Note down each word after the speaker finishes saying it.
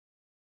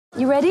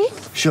You ready?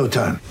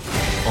 Showtime.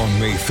 On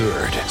May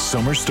 3rd,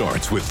 summer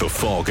starts with The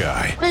Fall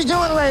Guy. Let's do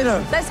it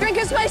later. Let's drink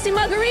a spicy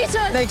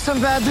margarita. Make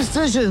some bad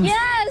decisions.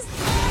 Yes!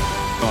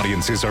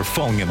 Audiences are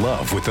falling in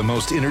love with the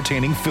most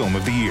entertaining film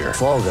of the year.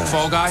 Fall Guy.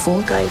 Fall Guy?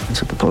 Fall guy.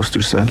 That's what the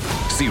poster said.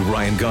 See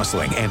Ryan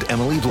Gosling and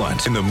Emily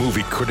Blunt in the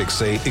movie critics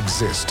say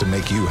exists to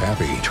make you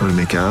happy. Trying to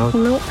make it out?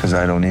 Nope. Because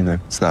I don't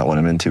either. It's not what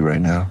I'm into right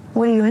now.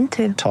 What are you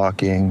into?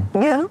 Talking.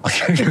 Yeah.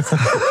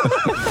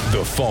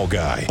 The Fall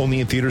Guy.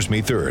 Only in theaters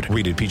May 3rd.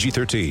 Rated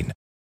PG-13.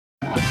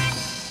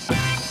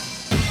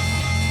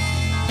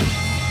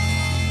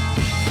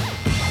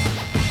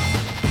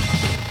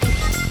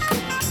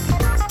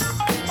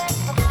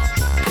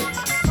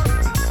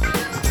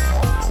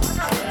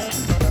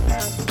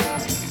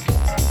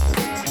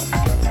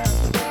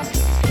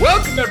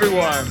 Welcome,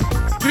 everyone,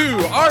 to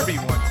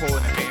RB1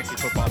 Colon and Fantasy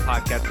Football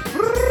Podcast,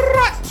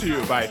 brought to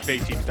you by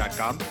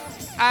FakeTeams.com.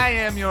 I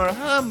am your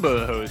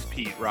humble host,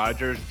 Pete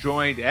Rogers,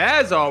 joined,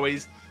 as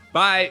always,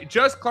 by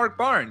just Clark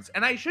Barnes.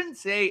 And I shouldn't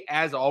say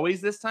as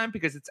always this time,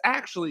 because it's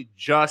actually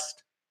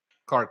just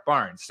Clark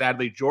Barnes.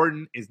 Sadly,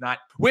 Jordan is not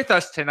with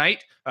us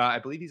tonight. I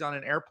believe he's on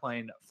an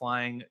airplane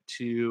flying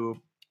to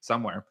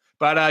somewhere.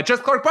 But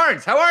just Clark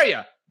Barnes, how are you?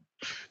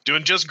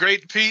 Doing just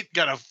great, Pete.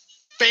 Got a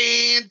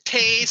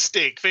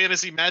fantastic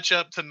fantasy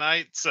matchup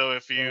tonight. So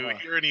if you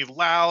hear any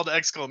loud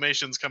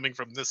exclamations coming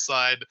from this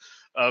side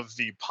of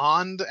the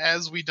pond,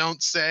 as we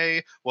don't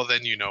say, well,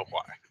 then you know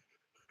why.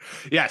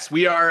 Yes,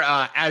 we are,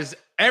 as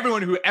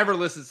everyone who ever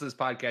listens to this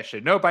podcast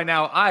should know by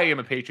now, I am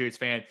a Patriots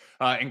fan,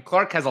 and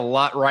Clark has a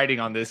lot riding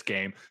on this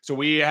game. So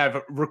we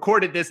have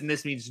recorded this, and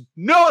this means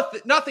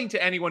nothing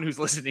to anyone who's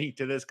listening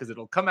to this because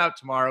it'll come out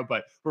tomorrow,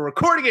 but we're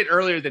recording it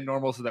earlier than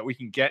normal so that we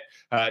can get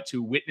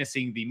to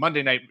witnessing the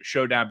Monday night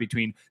showdown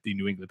between the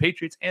New England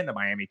Patriots and the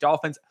Miami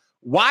Dolphins.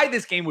 Why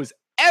this game was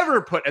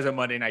ever put as a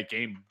Monday night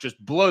game just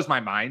blows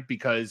my mind,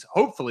 because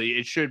hopefully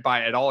it should,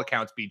 by at all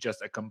accounts, be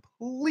just a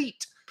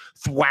complete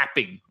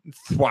thwapping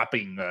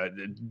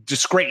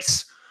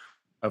disgrace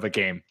of a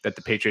game that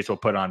the Patriots will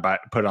put on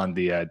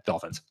the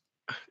Dolphins.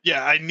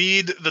 Yeah, I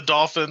need the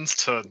Dolphins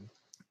to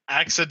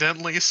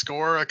accidentally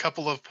score a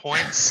couple of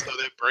points so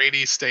that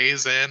Brady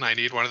stays in. I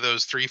need one of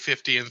those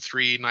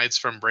 350-3 nights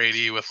from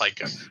Brady with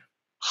like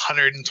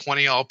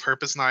 120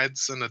 all-purpose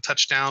nights and a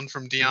touchdown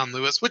from Deion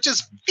Lewis, which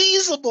is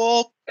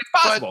feasible. It's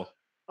possible.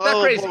 But,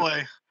 Not crazy.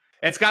 Boy.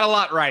 It's got a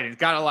lot riding.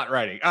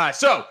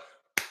 So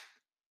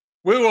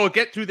we will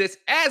get through this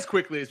as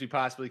quickly as we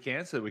possibly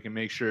can so that we can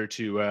make sure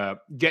to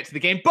get to the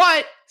game,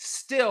 but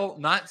still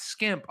not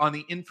skimp on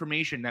the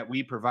information that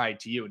we provide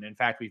to you. And in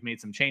fact, we've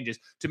made some changes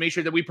to make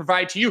sure that we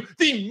provide to you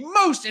the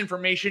most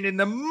information in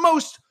the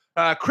most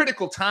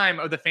critical time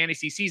of the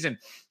fantasy season.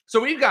 So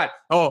we've got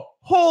a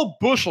whole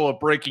bushel of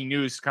breaking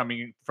news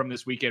coming from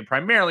this weekend,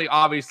 primarily,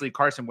 obviously,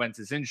 Carson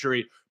Wentz's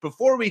injury.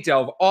 Before we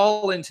delve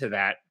all into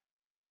that,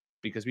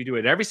 because we do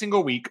it every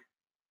single week,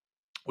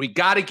 we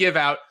got to give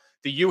out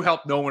the You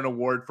Help No One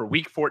Award for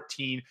Week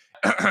 14.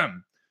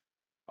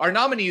 Our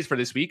nominees for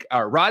this week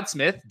are Rod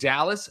Smith,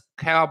 Dallas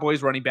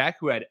Cowboys running back,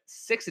 who had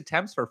 6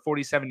 attempts for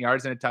 47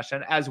 yards and a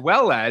touchdown, as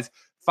well as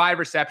 5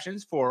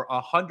 receptions for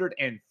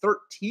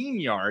 113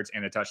 yards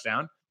and a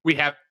touchdown. We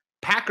have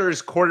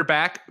Packers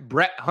quarterback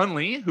Brett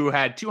Hundley, who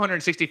had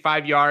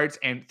 265 yards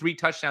and 3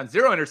 touchdowns,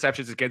 0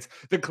 interceptions against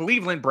the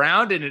Cleveland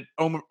Browns in an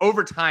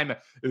overtime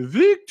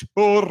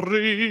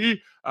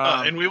victory.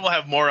 And we will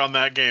have more on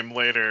that game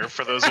later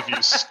for those of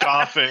you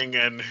scoffing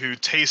and who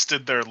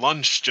tasted their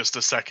lunch just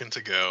a second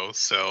ago.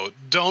 So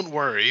don't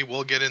worry,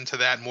 we'll get into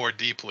that more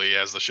deeply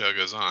as the show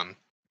goes on.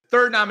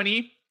 Third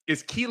nominee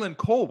is Keelan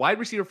Cole, wide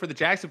receiver for the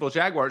Jacksonville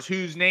Jaguars,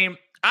 whose name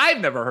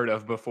I've never heard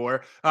of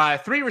before.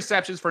 3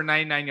 receptions for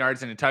 99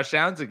 yards and a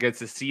touchdown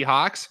against the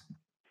Seahawks.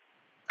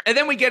 And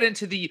then we get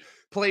into the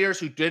players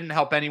who didn't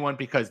help anyone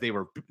because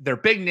they're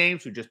big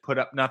names who just put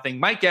up nothing.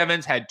 Mike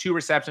Evans had 2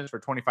 receptions for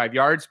 25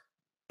 yards,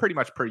 pretty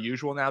much per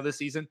usual now this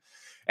season.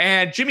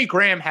 And Jimmy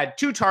Graham had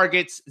 2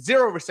 targets,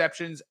 0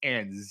 receptions,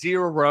 and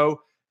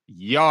 0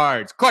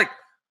 yards. Clark,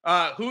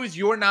 who is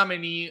your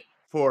nominee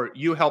for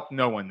You Help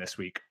No One this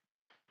week?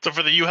 So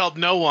for the You Help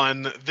No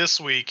One this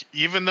week,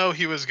 even though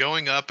he was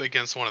going up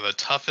against one of the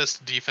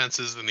toughest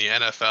defenses in the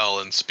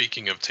NFL, and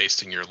speaking of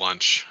tasting your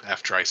lunch,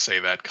 after I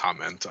say that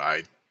comment,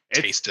 I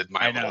tasted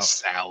my little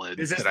salad.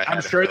 I'm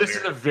sure this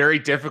is a very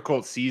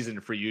difficult season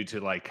for you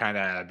to kind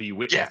of be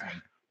witnessing. Yeah.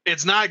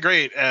 It's not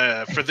great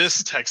for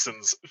this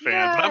Texans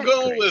fan, but I'm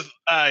going with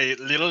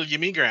little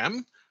Jimmy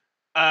Graham.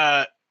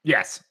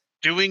 Yes.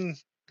 Doing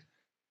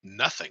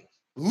nothing.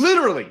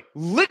 Literally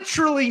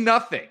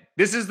nothing.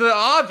 This is the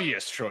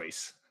obvious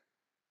choice.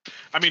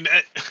 I mean,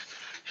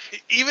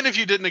 even if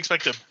you didn't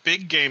expect a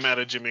big game out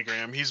of Jimmy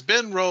Graham, he's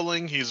been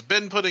rolling. He's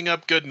been putting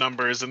up good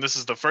numbers, and this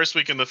is the first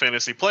week in the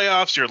fantasy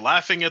playoffs. You're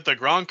laughing at the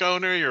Gronk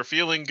owner. You're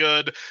feeling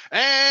good.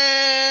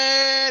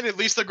 And at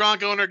least the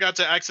Gronk owner got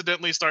to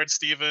accidentally start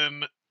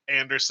Steven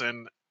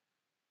Anderson.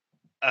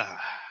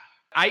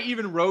 I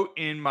even wrote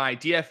in my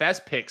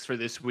DFS picks for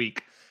this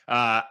week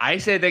I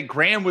said that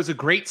Graham was a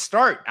great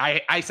start.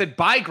 I said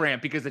buy Graham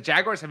because the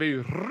Jaguars have a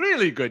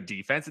really good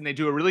defense and they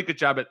do a really good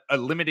job at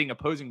limiting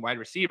opposing wide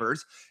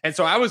receivers. And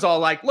so I was all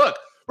like, look,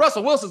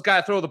 Russell Wilson's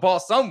got to throw the ball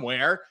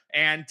somewhere.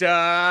 And,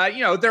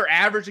 they're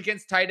average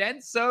against tight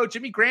ends. So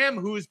Jimmy Graham,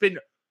 who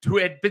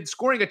had been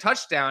scoring a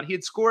touchdown, he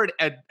had scored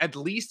at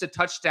least a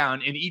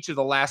touchdown in each of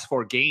the last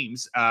 4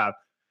 games.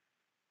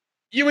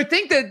 You would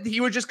think that he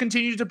would just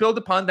continue to build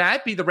upon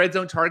that, be the red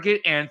zone target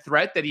and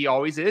threat that he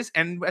always is.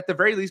 And at the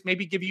very least,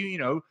 maybe give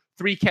you,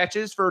 3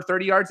 catches for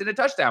 30 yards and a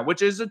touchdown,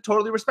 which is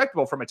totally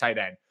respectable from a tight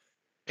end.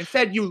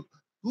 Instead, you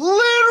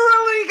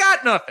literally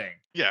got nothing.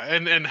 Yeah,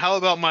 and how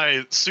about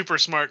my super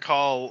smart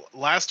call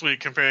last week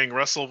comparing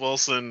Russell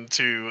Wilson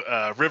to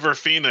River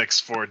Phoenix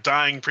for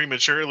dying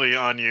prematurely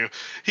on you?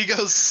 He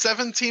goes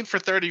 17 for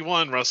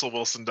 31, Russell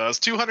Wilson does,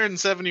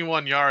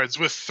 271 yards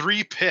with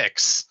 3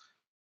 picks.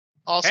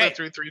 Also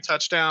threw 3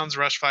 touchdowns,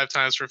 rushed 5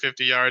 times for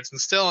 50 yards, and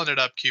still ended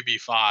up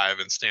QB5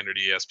 in standard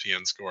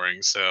ESPN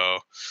scoring. So,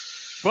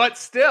 but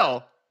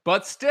still,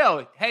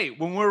 hey,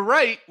 when we're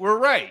right, we're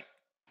right.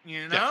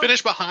 Yeah,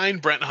 finish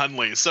behind Brent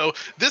Hundley. So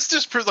this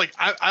just proves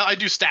I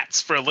do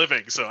stats for a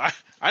living. So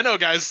I know,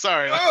 guys.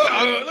 Sorry.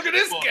 Look at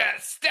this guy,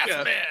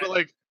 stats man.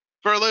 But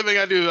for a living,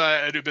 I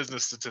do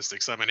business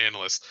statistics. I'm an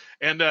analyst,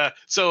 and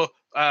so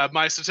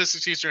my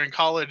statistics teacher in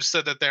college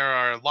said that there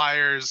are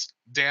liars,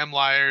 damn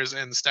liars,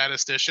 and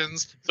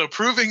statisticians. So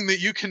proving that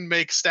you can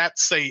make stats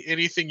say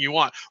anything you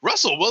want.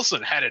 Russell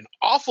Wilson had an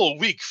awful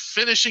week,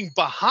 finishing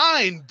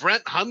behind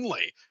Brent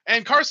Hundley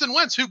and Carson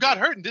Wentz, who got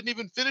hurt and didn't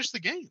even finish the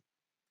game.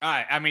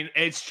 I mean,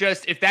 it's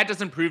just, if that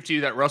doesn't prove to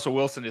you that Russell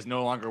Wilson is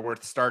no longer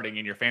worth starting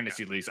in your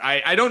fantasy leagues,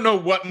 I don't know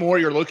what more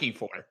you're looking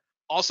for.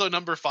 Also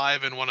number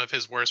 5 in one of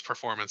his worst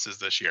performances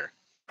this year.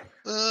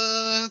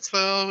 Depends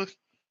on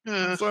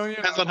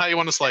how you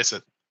want to slice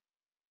it.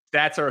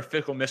 Stats are a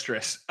fickle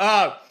mistress.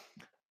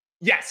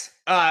 Yes.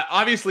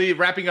 Obviously,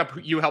 wrapping up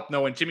You Help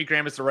No One, Jimmy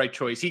Graham is the right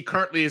choice. He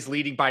currently is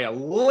leading by a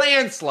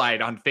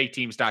landslide on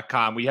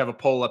faketeams.com. We have a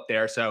poll up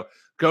there, so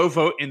go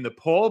vote in the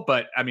poll.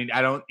 But, I mean,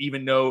 I don't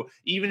even know,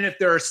 even if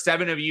there are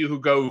 7 of you who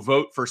go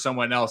vote for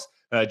someone else,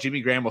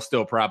 Jimmy Graham will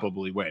still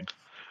probably win.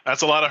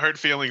 That's a lot of hurt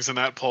feelings in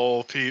that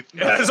poll, Pete.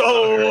 There's a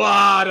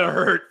lot of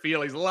hurt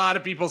feelings. A lot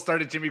of people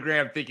started Jimmy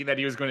Graham thinking that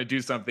he was going to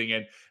do something,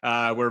 and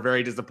we're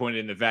very disappointed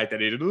in the fact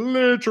that he did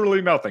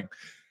literally nothing.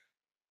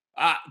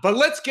 But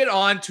let's get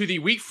on to the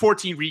Week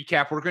 14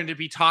 recap. We're going to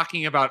be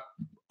talking about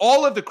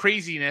all of the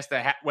craziness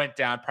that went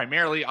down.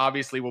 Primarily,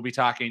 obviously, we'll be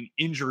talking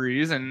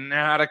injuries and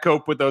how to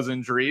cope with those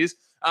injuries.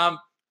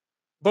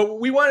 But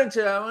we wanted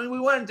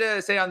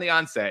to say on the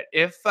onset,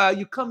 if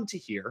you come to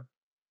here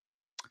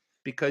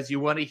because you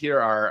want to hear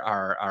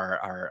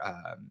our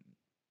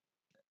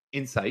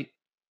insight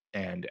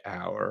and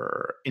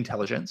our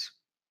intelligence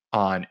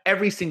on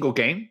every single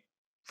game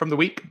from the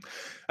week,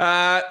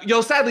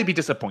 you'll sadly be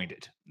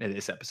disappointed in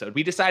this episode.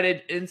 We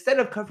decided, instead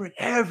of covering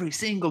every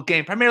single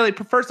game, primarily,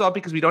 first of all,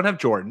 because we don't have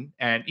Jordan,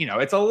 and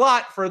it's a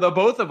lot for the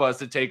both of us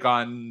to take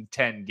on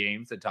 10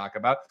 games to talk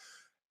about.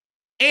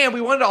 And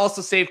we wanted to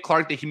also save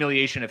Clark the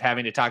humiliation of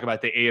having to talk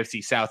about the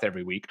AFC South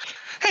every week.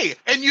 Hey,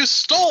 and you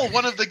stole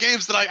one of the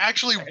games that I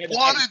actually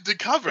wanted to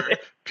cover.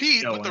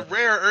 Pete, with the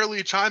rare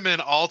early chime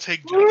in, I'll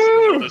take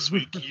Jacksonville this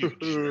week.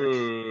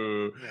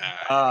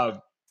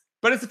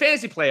 But it's the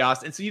fantasy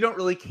playoffs, and so you don't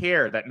really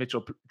care that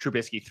Mitchell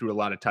Trubisky threw a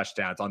lot of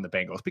touchdowns on the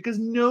Bengals because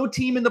no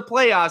team in the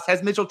playoffs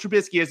has Mitchell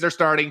Trubisky as their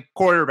starting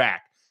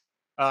quarterback.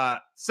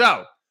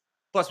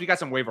 Plus we got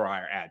some waiver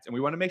wire ads, and we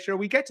want to make sure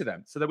we get to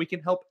them so that we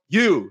can help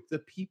you, the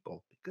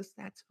people, because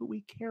that's who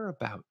we care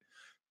about.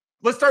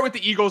 Let's start with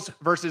the Eagles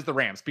versus the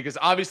Rams, because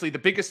obviously the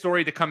biggest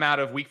story to come out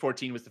of Week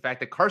 14 was the fact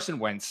that Carson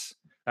Wentz,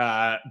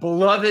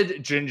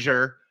 beloved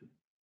Ginger,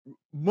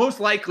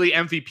 most likely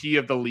MVP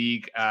of the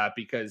league,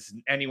 because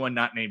anyone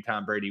not named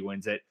Tom Brady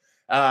wins it,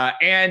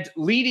 and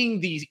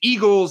leading these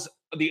Eagles,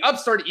 the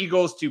upstart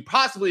Eagles, to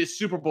possibly a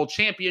Super Bowl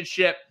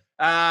championship,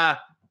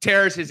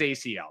 tears his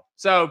ACL.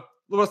 So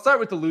we'll start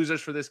with the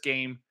losers for this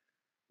game.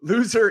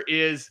 Loser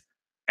is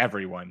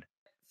everyone.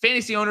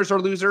 Fantasy owners are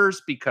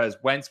losers because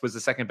Wentz was the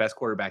second best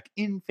quarterback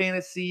in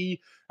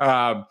fantasy,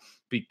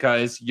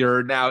 because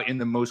you're now in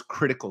the most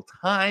critical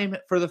time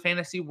for the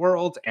fantasy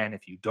world. And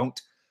if you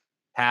don't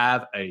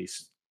have a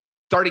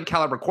starting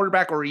caliber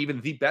quarterback or even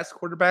the best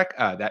quarterback,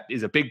 that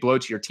is a big blow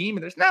to your team.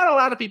 And there's not a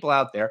lot of people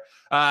out there.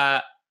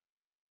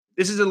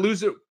 This is a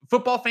loser.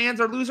 Football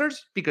fans are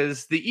losers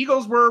because the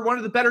Eagles were one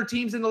of the better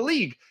teams in the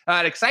league,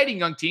 an exciting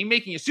young team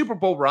making a Super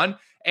Bowl run.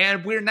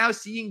 And we're now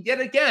seeing yet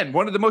again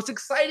one of the most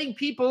exciting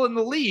people in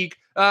the league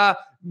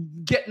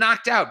get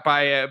knocked out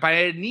by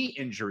a knee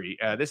injury.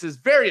 This is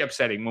very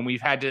upsetting when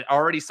we've had to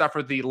already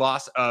suffer the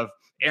loss of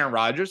Aaron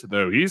Rodgers,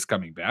 though he's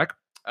coming back.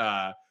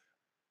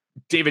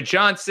 David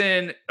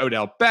Johnson,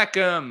 Odell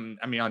Beckham.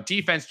 I mean, on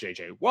defense,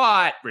 J.J.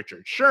 Watt,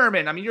 Richard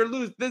Sherman. I mean,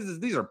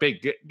 these are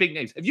big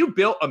names. If you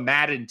built a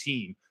Madden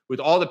team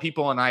with all the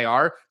people on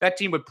IR, that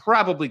team would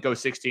probably go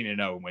 16-0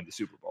 and win the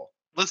Super Bowl.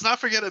 let's not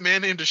forget a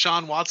man named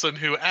Deshaun Watson,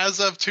 who, as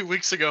of 2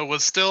 weeks ago,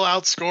 was still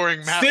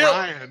outscoring Matt Still-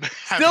 Ryan. Still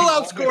having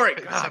outscoring.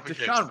 only God, 7 games.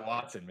 Deshaun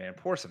Watson, man,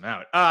 pour some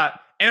out.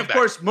 And of Come back.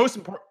 course,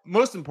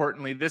 most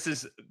importantly,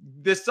 this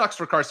sucks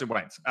for Carson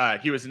Wentz.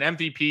 He was an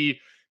MVP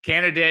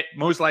candidate.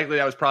 Most likely,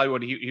 that was probably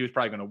what he was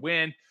probably going to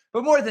win.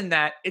 But more than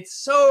that, it's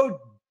so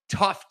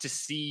tough to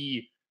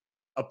see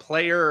a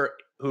player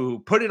who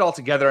put it all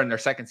together in their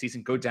second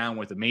season go down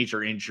with a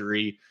major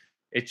injury.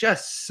 It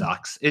just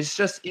sucks. It's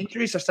just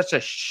injuries are such a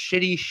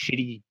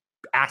shitty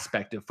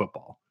aspect of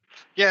football.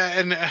 Yeah,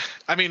 and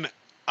I mean,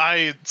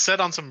 I said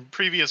on some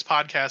previous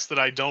podcasts that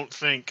I don't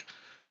think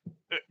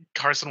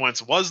Carson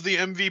Wentz was the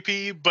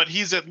MVP, but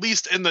he's at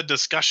least in the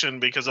discussion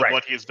because of Right.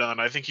 what he's done.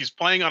 I think he's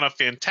playing on a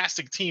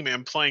fantastic team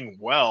and playing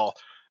well.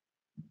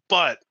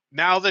 But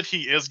now that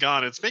he is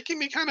gone, it's making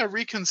me kind of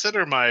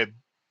reconsider my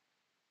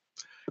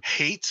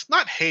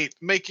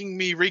making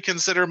me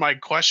reconsider my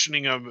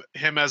questioning of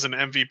him as an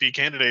MVP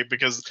candidate,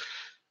 because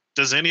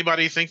does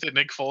anybody think that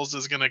Nick Foles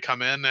is going to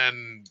come in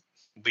and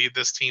lead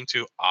this team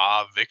to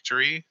a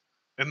victory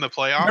in the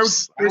playoffs?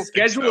 I Their don't think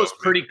schedule so. is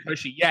pretty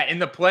cushy. Yeah, in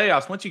the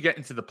playoffs, once you get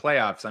into the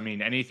playoffs, I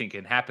mean, anything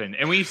can happen.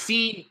 And we've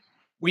seen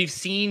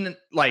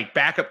like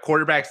backup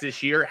quarterbacks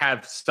this year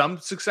have some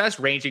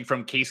success, ranging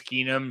from Case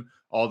Keenum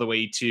all the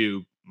way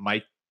to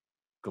Mike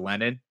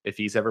Glennon, if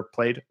he's ever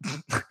played.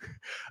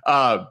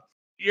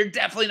 You're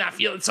definitely not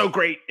feeling so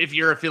great if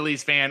you're a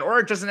Phillies fan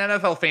or just an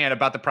NFL fan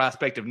about the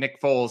prospect of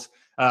Nick Foles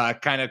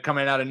kind of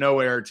coming out of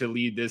nowhere to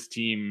lead this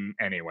team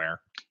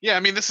anywhere. Yeah, I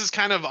mean, this is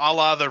kind of a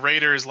la the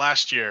Raiders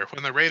last year,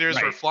 when the Raiders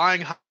were Right.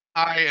 flying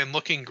high and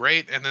looking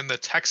great, and then the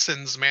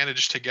Texans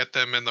managed to get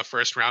them in the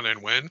first round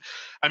and win.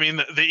 I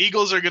mean, the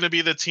Eagles are going to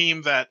be the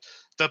team that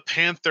the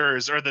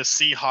Panthers or the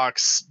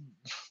Seahawks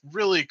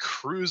really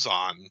cruise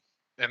on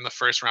in the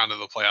first round of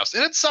the playoffs.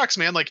 And it sucks,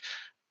 man. Like,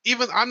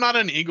 even I'm not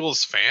an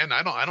Eagles fan.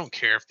 I don't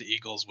care if the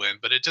Eagles win,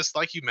 but it just,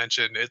 like you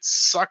mentioned, it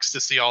sucks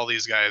to see all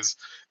these guys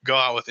go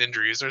out with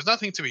injuries. There's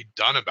nothing to be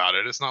done about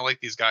it. It's not like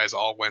these guys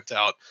all went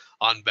out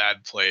on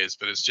bad plays,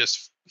 but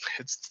it's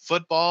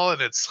football,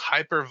 and it's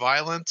hyper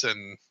violent,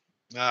 and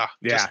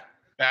just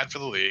bad for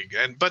the league.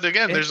 But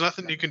again, there's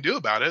nothing you can do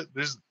about it.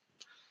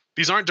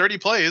 These aren't dirty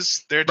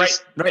plays. They're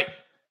just right.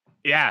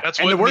 Yeah, that's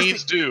and what the worst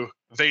needs do.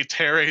 They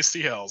tear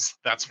ACLs.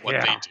 That's what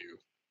they do.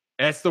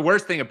 And it's the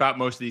worst thing about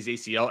most of these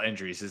ACL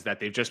injuries is that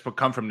they've just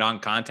come from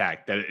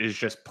non-contact, that it is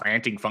just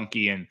planting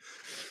funky and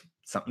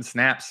something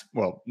snaps.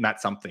 Well,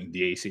 not something,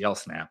 the ACL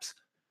snaps.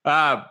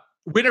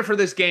 Winner for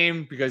this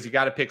game, because you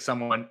got to pick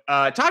someone.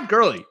 Todd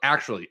Gurley,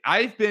 actually.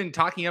 I've been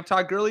talking up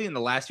Todd Gurley in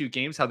the last few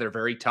games, how they're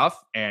very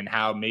tough and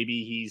how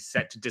maybe he's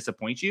set to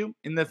disappoint you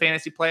in the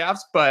fantasy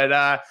playoffs.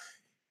 But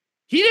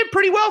he did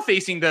pretty well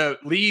facing the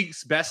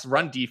league's best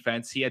run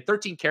defense. He had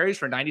 13 carries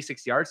for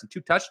 96 yards and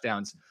 2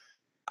 touchdowns.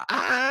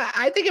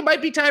 I think it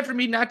might be time for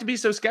me not to be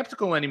so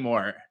skeptical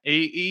anymore.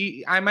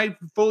 I might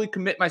fully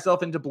commit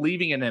myself into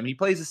believing in him. He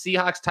plays the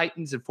Seahawks,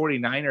 Titans, and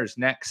 49ers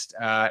next.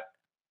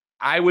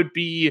 I would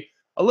be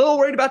a little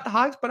worried about the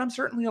Hawks, but I'm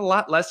certainly a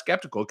lot less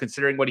skeptical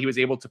considering what he was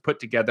able to put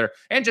together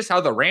and just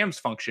how the Rams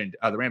functioned.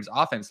 The Rams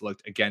offense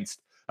looked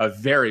against a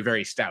very,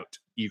 very stout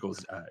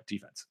Eagles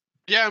defense.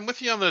 Yeah, I'm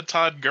with you on the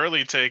Todd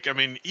Gurley take. I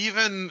mean,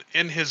 even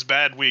in his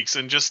bad weeks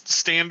and just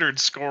standard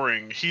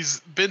scoring,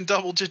 he's been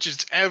double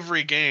digits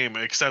every game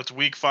except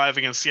week 5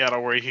 against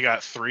Seattle, where he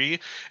got 3.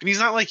 And he's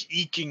not like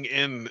eking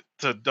in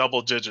to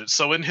double digits.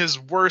 So in his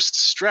worst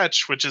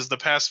stretch, which is the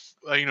past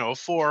 4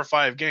 or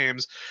 5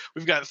 games,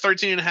 we've got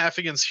 13.5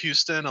 against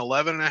Houston,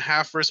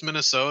 11.5 versus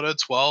Minnesota,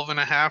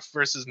 12.5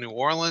 versus New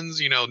Orleans,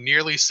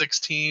 nearly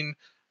 16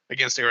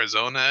 against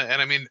Arizona.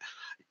 And I mean,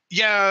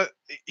 yeah,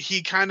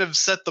 he kind of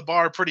set the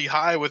bar pretty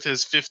high with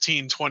his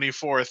 15,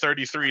 24,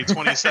 33,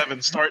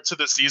 27 start to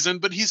the season,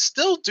 but he's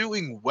still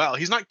doing well.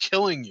 He's not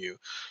killing you.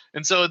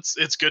 And so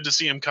it's good to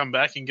see him come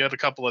back and get a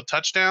couple of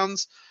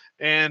touchdowns,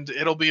 and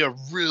it'll be a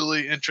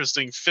really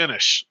interesting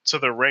finish to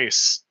the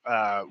race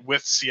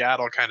with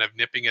Seattle kind of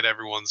nipping at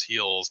everyone's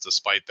heels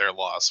despite their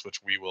loss,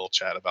 which we will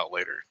chat about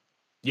later.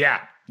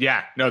 Yeah.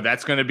 No,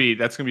 that's gonna be a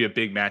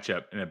big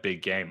matchup and a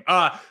big game.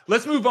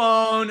 Let's move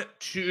on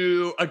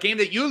to a game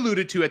that you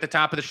alluded to at the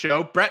top of the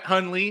show. Brett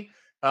Hundley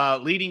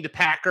leading the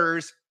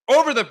Packers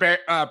over the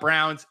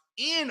Browns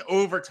in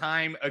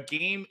overtime. A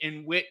game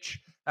in which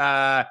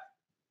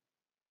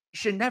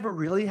should never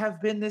really have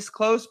been this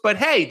close. But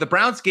hey, the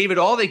Browns gave it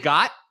all they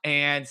got,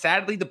 and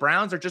sadly, the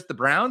Browns are just the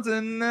Browns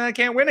and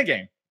can't win a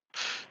game.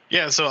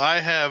 Yeah. So I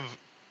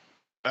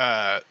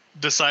have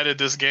decided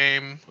this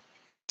game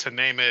to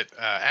name it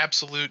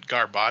absolute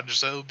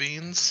garbaggio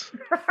beans.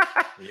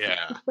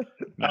 Yeah.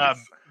 Nice.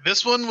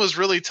 This one was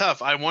really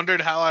tough. I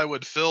wondered how I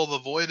would fill the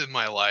void in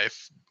my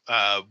life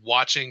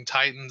watching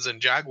Titans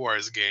and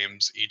Jaguars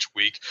games each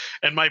week.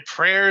 And my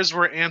prayers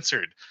were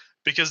answered,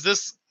 because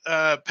this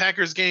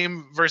Packers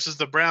game versus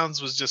the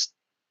Browns was just,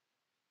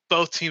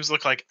 both teams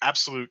look like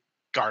absolute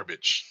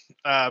garbage.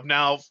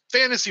 Now,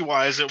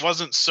 fantasy-wise, it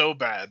wasn't so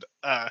bad.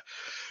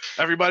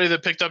 Everybody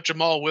that picked up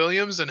Jamal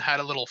Williams and had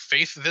a little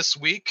faith this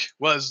week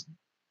was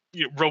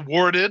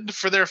rewarded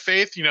for their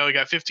faith. He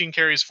got 15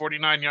 carries,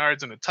 49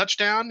 yards, and a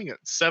touchdown. He got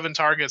 7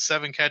 targets,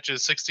 7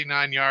 catches,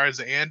 69 yards,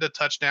 and a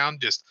touchdown.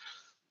 Just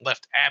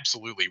left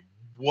absolutely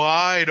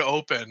wide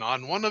open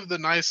on one of the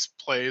nice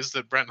plays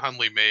that Brent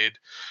Hundley made.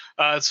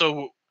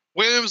 So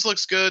Williams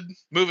looks good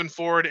moving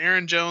forward.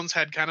 Aaron Jones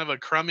had kind of a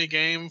crummy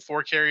game,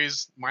 4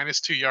 carries,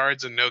 -2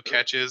 yards, and no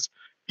catches.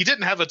 He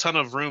didn't have a ton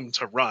of room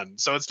to run.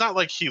 So it's not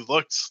like he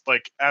looked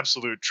like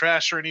absolute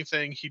trash or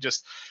anything. He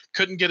just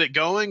couldn't get it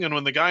going. And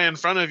when the guy in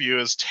front of you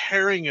is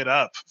tearing it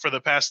up for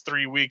the past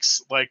 3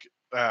 weeks, like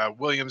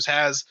Williams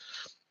has,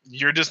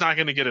 you're just not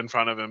going to get in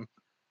front of him.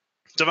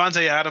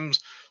 Davante Adams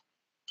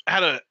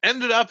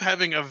ended up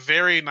having a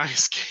very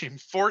nice game.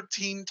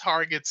 14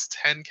 targets,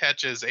 10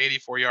 catches,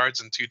 84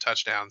 yards, and 2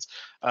 touchdowns.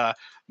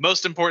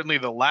 Most importantly,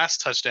 the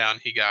last touchdown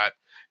he got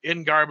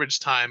in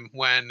garbage time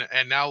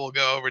and now we'll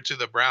go over to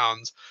the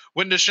Browns,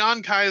 when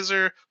DeShone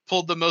Kizer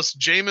pulled the most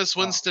Jameis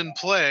Winston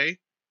play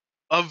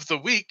of the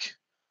week,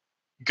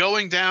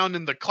 going down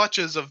in the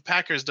clutches of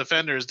Packers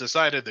defenders,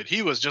 decided that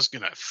he was just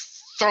going to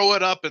throw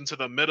it up into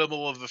the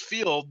middle of the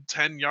field,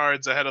 10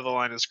 yards ahead of the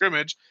line of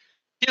scrimmage.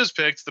 He was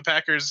picked. The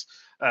Packers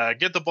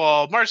get the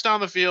ball, march down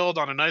the field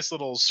on a nice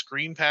little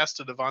screen pass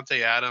to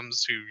Davante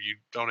Adams, who you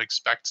don't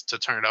expect to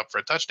turn it up for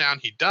a touchdown.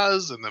 He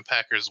does, and the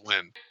Packers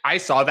win. I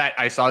saw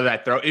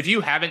that throw. If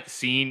you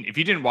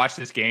didn't watch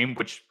this game,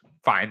 which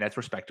fine, that's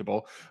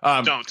respectable.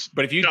 Don't.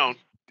 But if you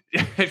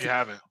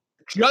haven't,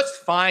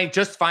 just find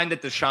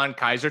that DeShone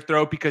Kizer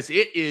throw, because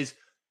it is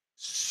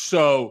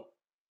so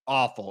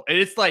awful. And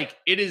it's like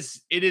it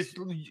is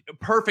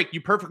perfect.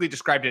 You perfectly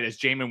described it as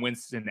Jameis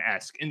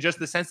Winston-esque in just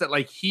the sense that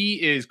like he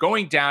is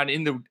going down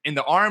in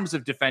the arms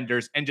of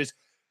defenders and just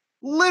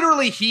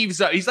literally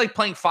heaves up. He's like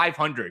playing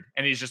 500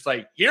 and he's just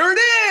like, here it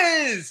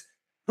is.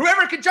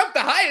 Whoever can jump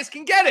the highest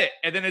can get it.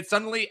 And then it's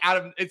suddenly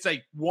it's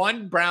like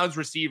 1 Browns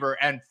receiver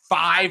and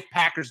 5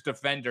 Packers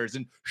defenders,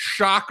 and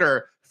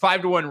shocker,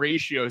 5-to-1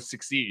 ratio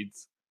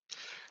succeeds.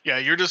 Yeah,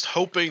 you're just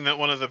hoping that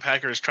one of the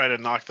Packers try to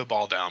knock the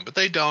ball down, but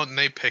they don't, and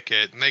they pick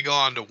it, and they go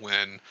on to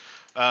win.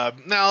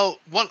 Now,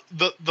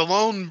 the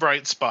lone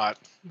bright spot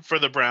for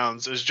the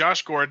Browns is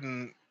Josh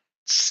Gordon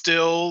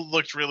still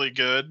looked really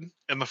good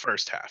in the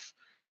first half.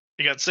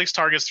 He got 6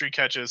 targets, 3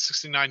 catches,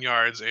 69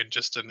 yards, and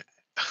just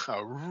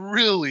a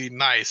really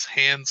nice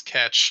hands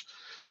catch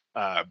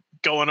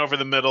going over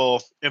the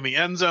middle in the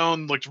end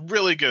zone. Looked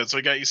really good. So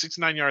he got you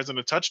 69 yards and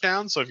a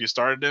touchdown. So if you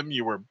started him,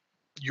 you were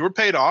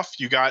paid off.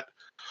 You got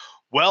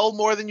well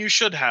more than you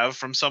should have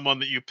from someone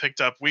that you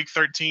picked up week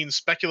 13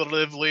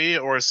 speculatively,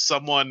 or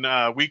someone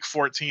week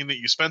 14 that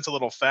you spent a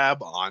little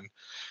fab on.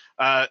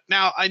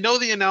 Now, I know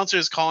the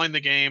announcers calling the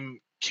game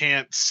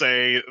can't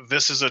say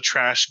this is a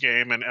trash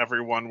game and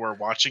everyone we're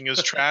watching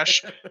is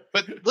trash,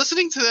 but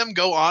listening to them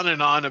go on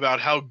and on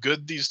about how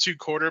good these 2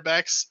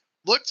 quarterbacks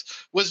looked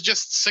was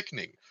just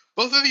sickening.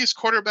 Both of these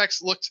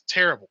quarterbacks looked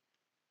terrible.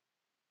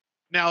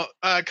 Now,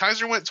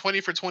 Kizer went 20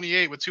 for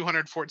 28 with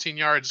 214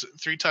 yards,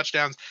 3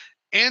 touchdowns,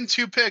 and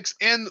 2 picks,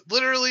 and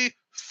literally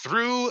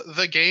threw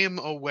the game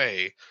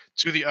away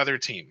to the other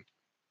team.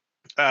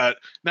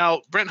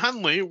 Now, Brent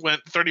Hundley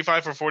went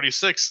 35 for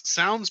 46.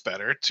 Sounds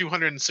better.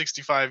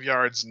 265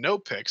 yards, no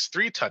picks,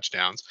 3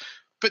 touchdowns.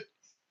 But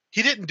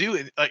he didn't do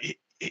it.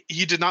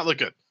 He did not look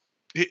good.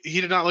 He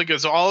did not look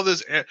good. So all of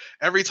this,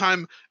 every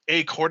time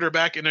a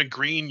quarterback in a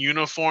green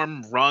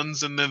uniform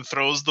runs and then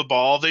throws the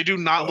ball, they do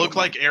not look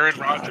like Aaron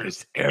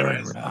Rodgers.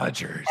 Aaron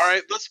Rodgers. All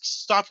right, let's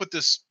stop with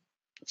this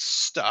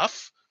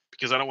stuff,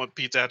 because I don't want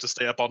Pete to have to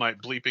stay up all night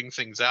bleeping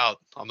things out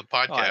on the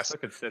podcast. So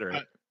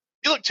considerate.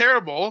 He looked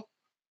terrible.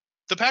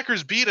 The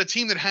Packers beat a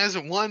team that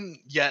hasn't won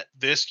yet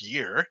this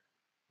year.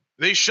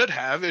 They should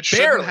have. It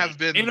shouldn't have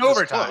been in this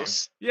overtime.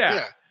 close.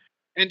 Yeah.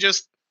 And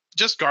just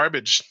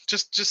garbage.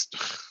 Just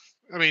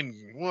I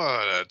mean, what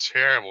a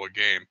terrible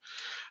game.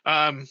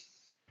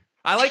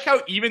 I like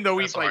how even though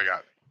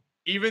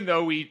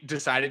we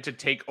decided to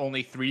take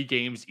only 3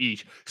 games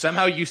each,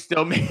 somehow you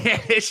still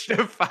managed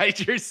to find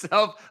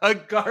yourself a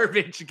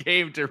garbage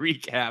game to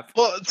recap.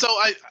 Well, so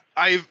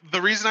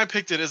the reason I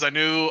picked it is I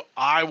knew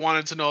I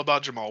wanted to know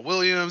about Jamal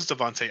Williams.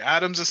 Davante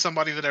Adams is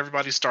somebody that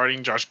everybody's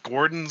starting. Josh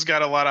Gordon's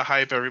got a lot of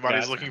hype.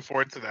 Everybody's looking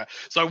forward to that.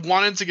 So I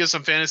wanted to give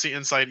some fantasy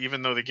insight,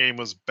 even though the game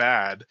was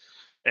bad.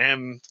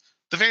 And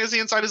the fantasy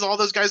insight is all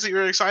those guys that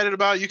you're excited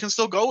about. You can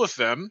still go with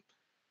them.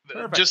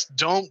 Perfect. Just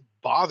don't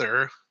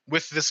bother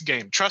with this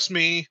game. Trust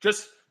me.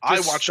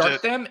 I watched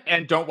start them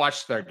and don't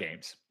watch their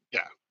games. Yeah.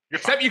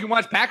 Except fine. You can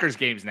watch Packers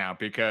games now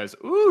because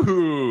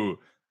Santa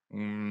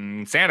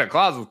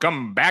Claus is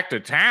coming back to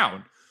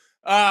town.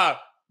 But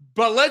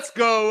let's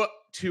go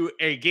to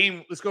a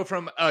game. Let's go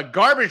from a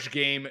garbage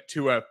game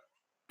to a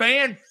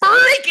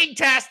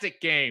fan-freaking-tastic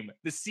game.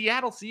 The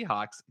Seattle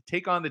Seahawks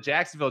take on the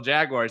Jacksonville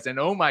Jaguars. And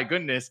oh my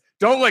goodness,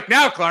 don't look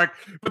now, Clark,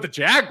 but the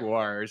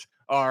Jaguars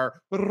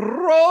are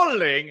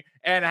rolling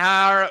and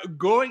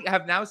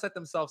have now set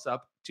themselves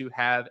up to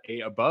have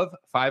a above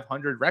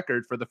 500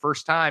 record for the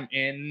first time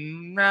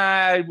in,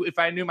 if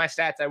I knew my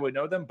stats, I would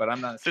know them, but I'm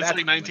not a Since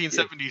like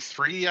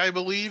 1973, I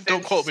believe.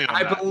 Don't quote me on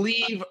that. I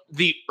believe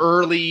the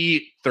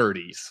early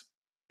 30s.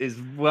 is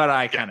what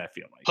I kind of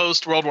feel like.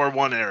 Post World War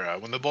I era,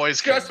 when the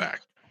boys came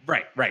back.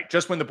 Right.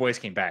 Just when the boys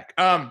came back.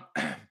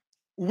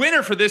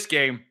 Winner for this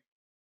game,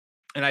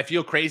 and I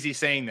feel crazy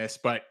saying this,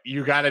 but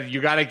you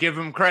gotta give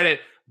him credit.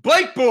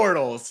 Blake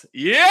Bortles.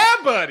 Yeah,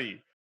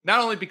 buddy. Not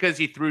only because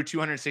he threw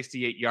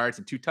 268 yards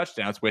and 2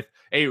 touchdowns with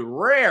a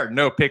rare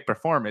no-pick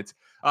performance,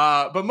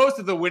 but most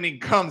of the winning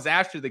comes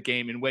after the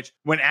game, in which,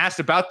 when asked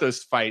about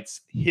those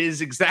fights,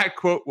 his exact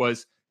quote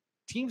was,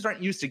 "Teams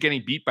aren't used to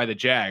getting beat by the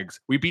Jags.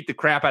 We beat the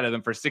crap out of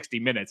them for 60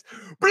 minutes.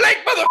 Blake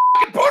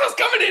motherfucking Bortles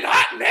coming in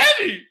hot and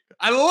heavy.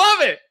 I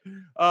love it."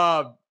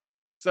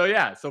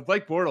 So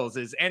Blake Bortles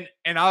is, and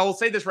I will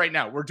say this right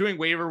now, we're doing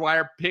waiver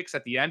wire picks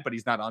at the end, but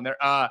he's not on there.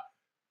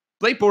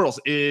 Blake Bortles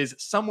is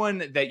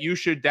someone that you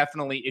should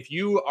definitely, if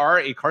you are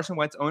a Carson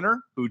Wentz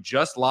owner who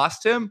just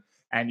lost him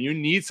and you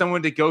need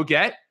someone to go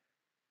get,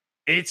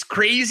 it's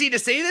crazy to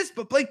say this,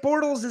 but Blake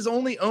Bortles is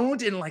only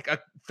owned in like a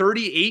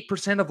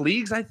 38% of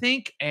leagues, I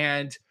think.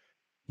 And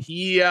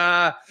he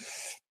has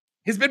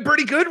been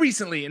pretty good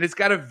recently, and it's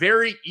got a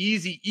very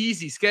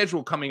easy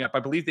schedule coming up. I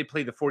believe they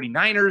play the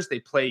 49ers, they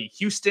play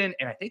Houston,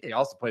 and I think they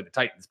also play the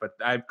Titans, but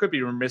I could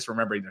be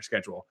misremembering their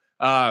schedule.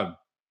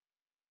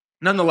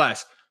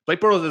 Nonetheless, Blake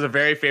Bortles is a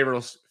very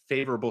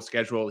favorable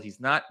schedule.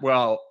 He's not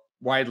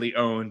widely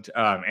owned,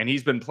 and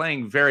he's been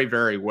playing very,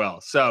 very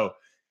well. So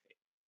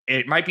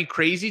it might be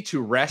crazy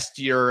to rest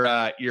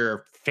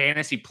your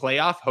fantasy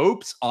playoff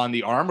hopes on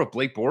the arm of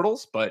Blake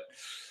Bortles, but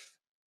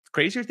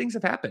crazier things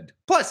have happened.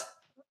 Plus,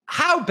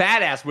 how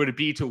badass would it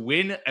be to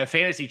win a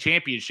fantasy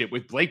championship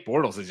with Blake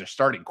Bortles as your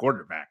starting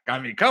quarterback? I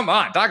mean, come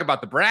on, talk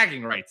about the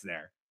bragging rights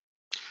there.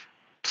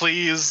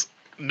 Please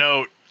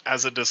note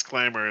as a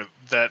disclaimer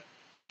that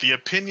the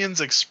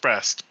opinions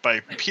expressed by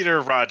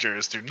Peter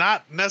Rogers do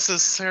not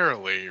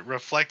necessarily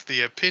reflect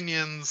the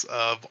opinions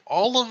of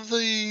all of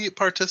the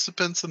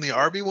participants in the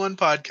RB1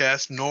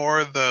 podcast,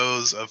 nor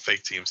those of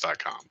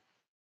faketeams.com.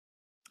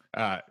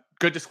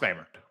 Good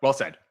disclaimer. Well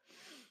said.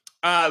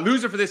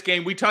 Loser for this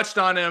game, we touched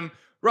on him.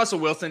 Russell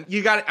Wilson.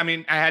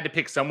 I had to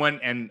pick someone,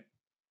 and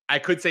I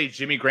could say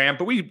Jimmy Graham,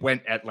 but we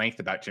went at length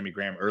about Jimmy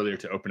Graham earlier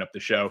to open up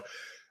the show.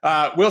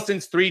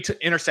 Wilson's 3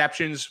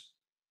 interceptions,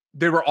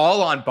 they were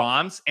all on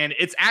bombs, and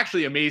it's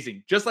actually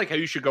amazing. Just like how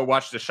you should go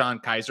watch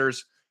DeShone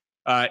Kizer's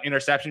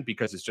interception,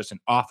 because it's just an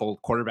awful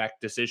quarterback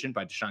decision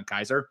by DeShone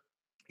Kizer.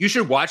 You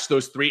should watch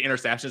those 3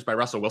 interceptions by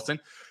Russell Wilson,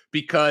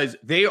 because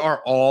they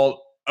are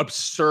all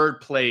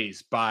absurd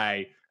plays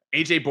by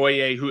AJ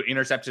Boye, who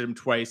intercepted him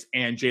twice,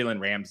 and Jalen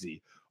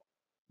Ramsey.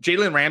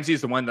 Jalen Ramsey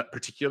is the one that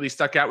particularly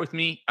stuck out with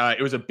me.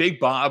 It was a big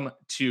bomb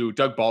to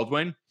Doug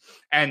Baldwin,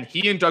 and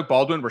he and Doug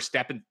Baldwin were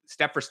step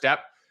for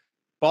step.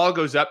 Ball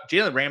goes up.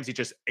 Jalen Ramsey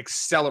just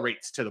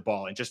accelerates to the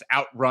ball and just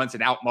outruns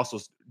and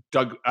outmuscles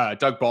Doug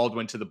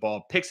Baldwin to the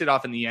ball, picks it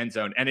off in the end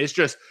zone. And it's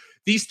just,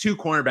 these 2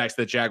 cornerbacks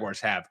that Jaguars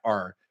have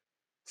are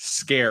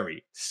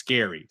scary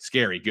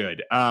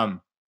good.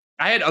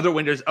 I had other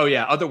winners. Oh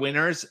yeah, other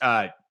winners.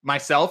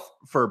 Myself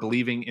for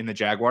believing in the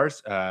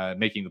Jaguars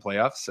making the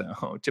playoffs.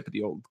 So tip of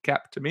the old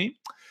cap to me.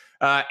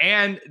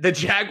 And the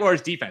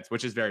Jaguars defense,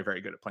 which is very,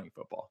 very good at playing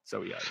football.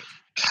 So yeah.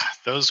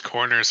 Those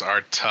corners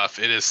are tough.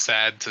 It is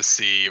sad to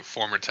see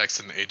former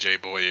Texan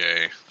AJ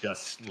Boye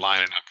just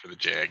lining up for the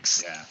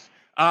Jags.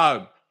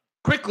 Yeah.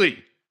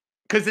 Quickly,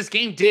 because this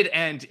game did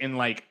end in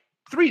like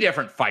 3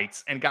 different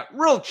fights and got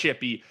real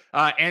chippy.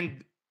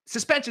 And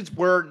suspensions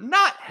were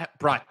not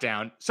brought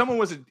down. Someone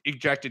was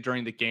ejected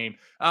during the game.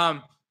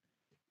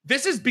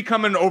 This has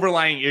become an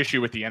overlying issue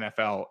with the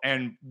NFL,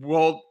 and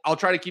I'll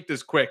try to keep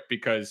this quick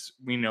because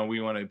we know we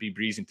want to be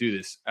breezing through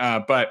this.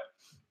 But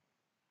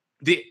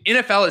the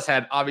NFL has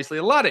had obviously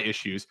a lot of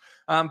issues,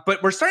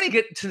 but we're starting to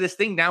get to this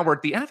thing now where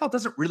the NFL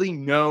doesn't really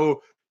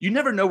know. You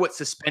never know what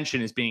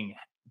suspension is being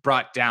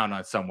brought down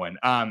on someone.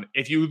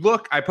 If you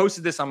look, I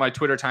posted this on my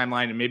Twitter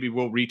timeline, and maybe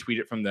we'll retweet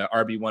it from the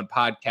RB1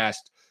 podcast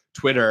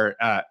Twitter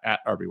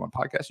at RB1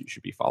 podcast. You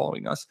should be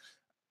following us.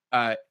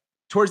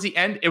 Towards the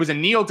end, it was a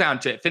kneel down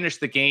to finish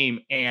the game.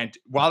 And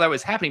while that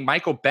was happening,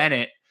 Michael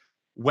Bennett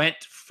went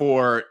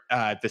for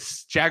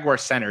the Jaguar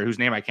center, whose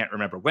name I can't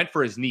remember, went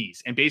for his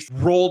knees and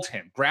basically rolled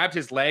him, grabbed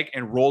his leg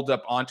and rolled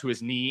up onto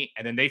his knee.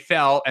 And then they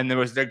fell, and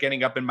they're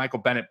getting up, and Michael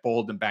Bennett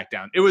bowled them back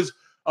down. It was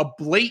a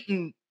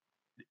blatant,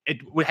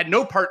 it had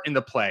no part in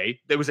the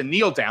play. There was a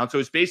kneel down. So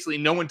it's basically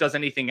no one does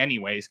anything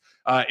anyways.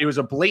 It was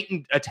a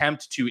blatant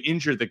attempt to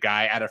injure the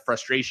guy out of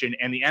frustration.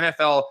 And the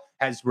NFL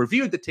has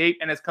reviewed the tape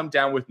and has come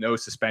down with no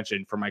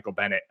suspension for Michael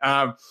Bennett.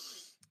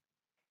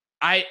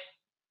 I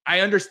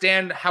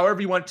understand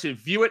however you want to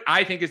view it.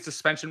 I think it's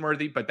suspension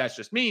worthy, but that's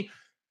just me.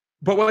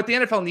 But what the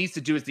NFL needs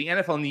to do is the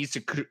NFL needs to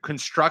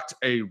construct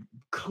a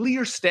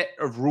clear set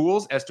of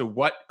rules as to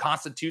what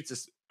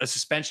constitutes a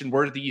suspension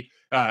worthy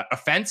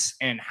offense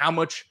and how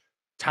much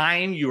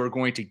time you are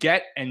going to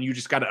get. And you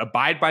just got to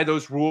abide by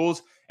those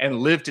rules and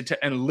live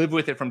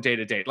with it from day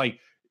to day. Like,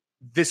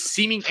 this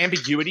seeming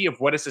ambiguity of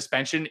what a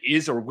suspension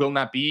is or will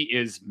not be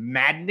is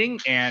maddening,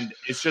 and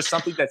it's just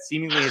something that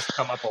seemingly has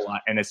come up a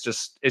lot, and it's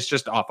just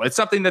awful. It's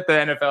something that the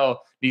NFL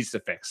needs to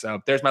fix. So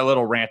there's my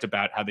little rant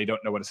about how they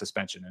don't know what a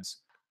suspension is.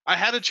 I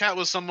had a chat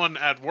with someone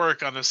at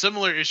work on a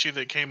similar issue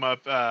that came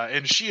up,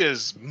 and she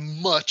is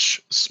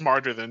much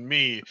smarter than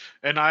me.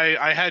 And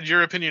I had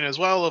your opinion as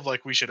well of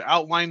like we should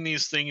outline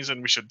these things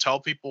and we should tell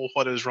people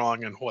what is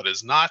wrong and what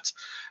is not.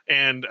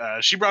 And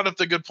she brought up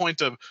the good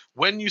point of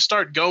when you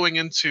start going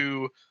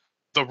into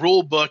the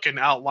rule book and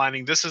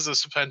outlining this is a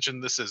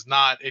suspension, this is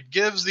not. It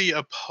gives the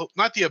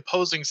not the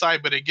opposing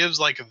side, but it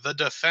gives like the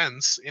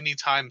defense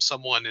anytime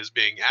someone is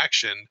being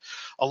actioned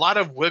a lot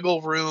of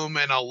wiggle room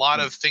and a lot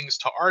of things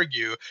to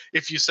argue.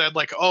 If you said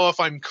like, oh,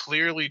 if I'm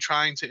clearly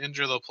trying to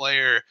injure the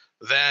player,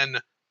 then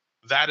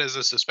that is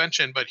a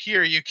suspension. But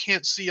here you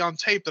can't see on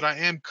tape that I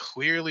am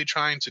clearly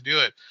trying to do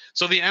it.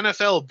 So the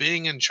NFL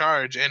being in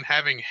charge and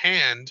having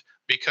hand,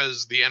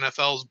 because the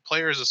NFL's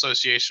Players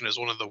Association is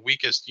one of the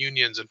weakest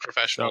unions in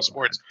professional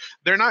sports.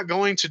 They're not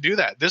going to do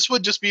that. This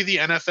would just be the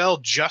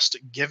NFL just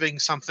giving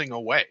something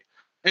away.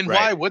 And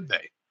why would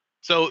they?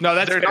 So no,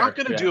 they're not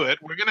going to do it.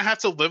 We're going to have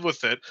to live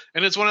with it.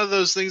 And it's one of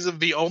those things of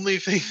the only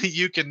thing that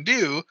you can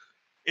do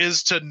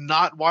is to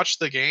not watch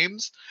the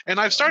games. And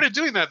I've started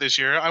doing that this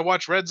year. I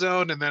watch Red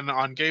Zone, and then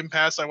on Game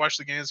Pass, I watch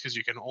the games because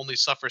you can only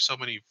suffer so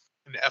many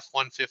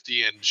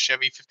F-150 and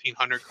Chevy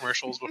 1500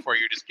 commercials before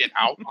you just get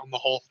out on the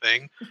whole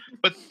thing.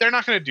 But they're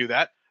not going to do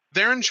that.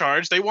 They're in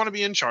charge. They want to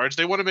be in charge.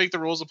 They want to make the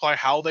rules apply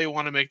how they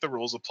want to make the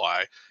rules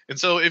apply. And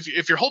so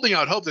if you're holding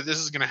out hope that this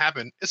is going to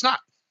happen, it's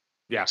not.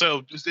 Yeah.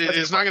 So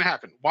it's not going to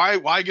happen.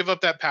 Why give up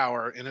that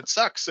power? And it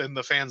sucks, and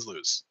the fans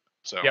lose.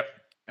 So yep,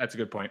 that's a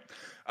good point.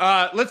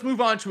 Let's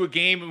move on to a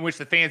game in which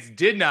the fans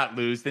did not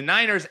lose. The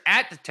Niners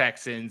at the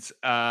Texans.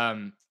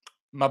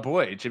 My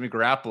boy, Jimmy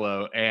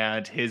Garoppolo,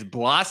 and his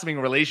blossoming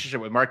relationship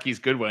with Marquise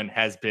Goodwin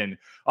has been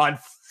on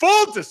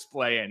full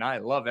display, and I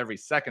love every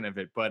second of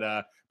it.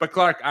 But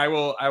Clark, I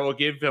will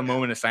give a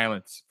moment of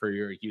silence for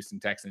your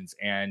Houston Texans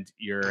and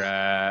your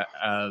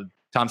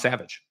Tom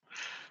Savage.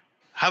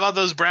 How about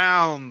those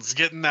Browns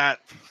getting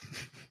that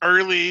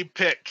early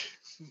pick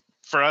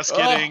for us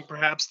getting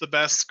perhaps the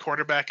best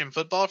quarterback in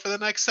football for the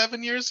next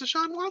 7 years,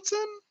 Deshaun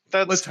Watson?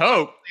 Let's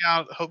hope.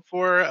 Hope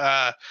for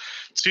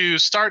to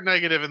start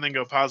negative and then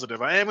go positive.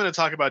 I am going to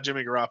talk about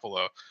Jimmy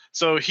Garoppolo.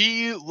 So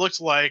he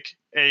looked like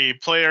a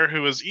player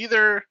who was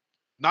either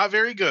not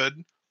very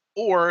good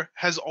or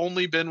has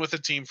only been with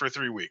a team for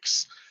 3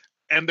 weeks.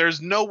 And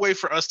there's no way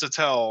for us to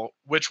tell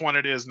which one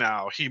it is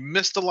now. He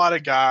missed a lot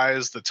of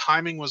guys. The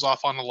timing was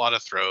off on a lot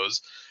of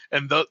throws.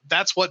 And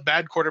that's what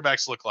bad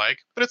quarterbacks look like.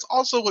 But it's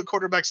also what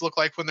quarterbacks look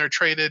like when they're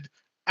traded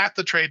at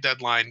the trade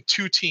deadline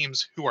to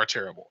teams who are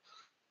terrible.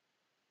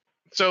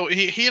 So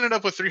he ended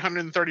up with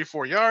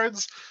 334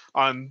 yards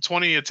on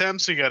 20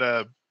 attempts. He got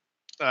a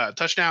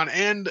touchdown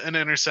and an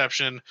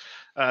interception.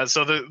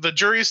 So the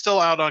jury's still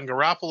out on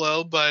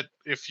Garoppolo, but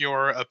if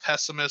you're a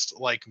pessimist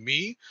like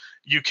me,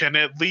 you can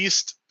at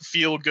least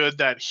feel good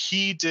that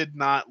he did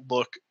not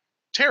look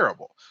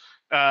terrible.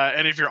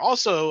 And if you're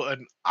also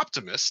an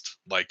optimist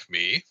like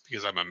me,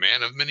 because I'm a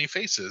man of many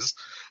faces,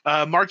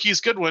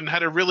 Marquise Goodwin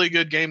had a really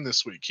good game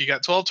this week. He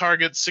got 12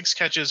 targets, 6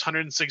 catches,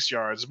 106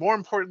 yards. More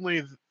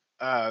importantly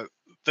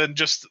than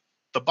just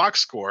the box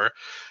score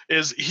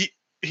is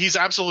he's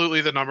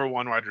absolutely the number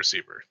one wide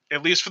receiver,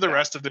 at least for the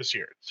rest of this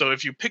year. So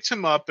if you picked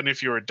him up and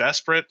if you were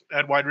desperate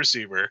at wide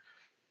receiver,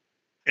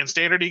 in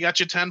standard he got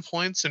you 10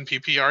 points, in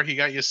PPR he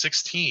got you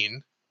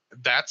 16.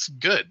 That's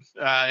good.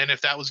 And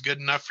if that was good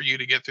enough for you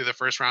to get through the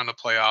first round of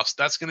playoffs,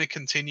 that's going to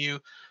continue.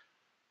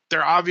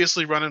 They're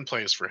obviously running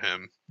plays for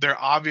him.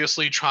 They're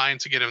obviously trying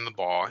to get him the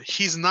ball.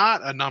 He's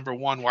not a number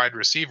one wide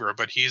receiver,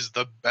 but he's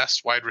the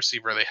best wide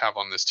receiver they have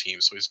on this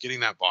team. So he's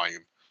getting that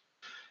volume.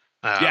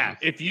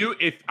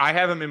 If I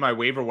have him in my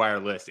waiver wire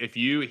list,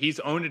 he's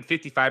owned in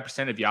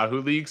 55% of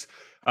Yahoo leagues.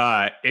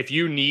 If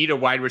you need a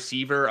wide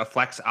receiver, a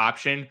flex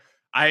option,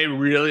 I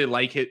really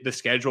like the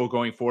schedule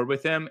going forward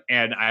with him.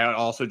 And I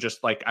also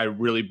I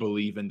really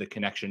believe in the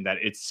connection that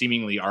it's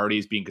seemingly already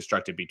is being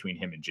constructed between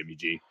him and Jimmy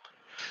G.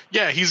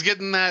 Yeah, he's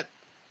getting that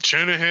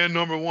Shanahan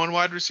number one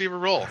wide receiver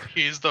role.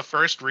 He's the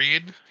first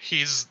read.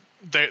 He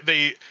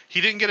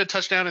didn't get a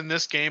touchdown in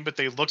this game, but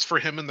they looked for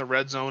him in the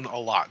red zone a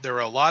lot. There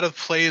were a lot of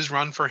plays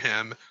run for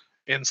him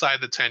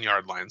inside the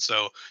 10-yard line.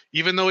 So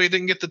even though he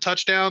didn't get the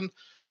touchdown,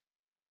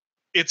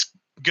 it's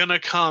gonna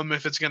come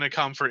if it's gonna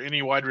come for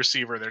any wide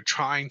receiver. They're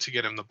trying to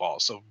get him the ball.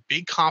 So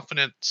be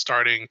confident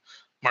starting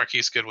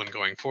Marquise Goodwin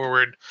going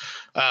forward.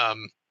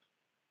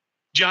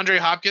 DeAndre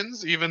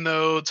Hopkins, even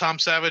though Tom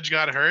Savage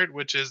got hurt,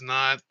 which is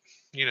not,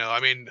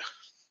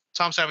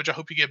 Tom Savage, I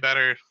hope you get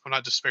better. I'm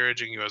not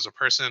disparaging you as a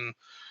person,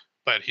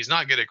 but he's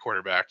not good at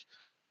quarterback.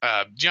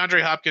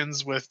 DeAndre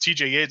Hopkins with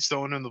TJ Yates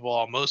throwing him the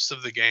ball most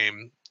of the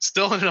game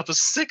still ended up with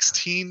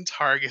 16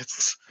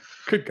 targets.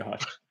 Good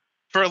God.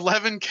 For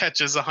 11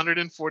 catches,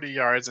 140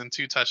 yards, and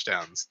 2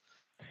 touchdowns.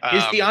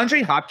 Is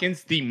DeAndre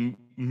Hopkins the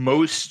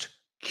most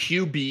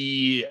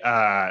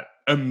QB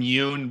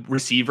immune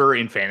receiver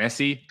in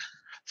fantasy?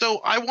 So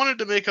I wanted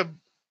to make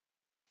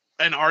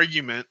an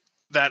argument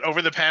that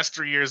over the past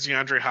 3 years,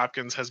 DeAndre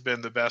Hopkins has been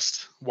the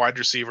best wide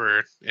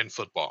receiver in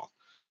football.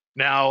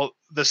 Now,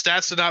 the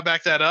stats did not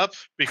back that up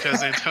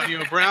because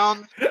Antonio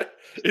Brown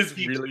is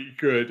He's really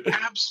good.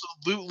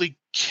 absolutely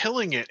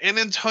killing it. And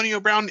Antonio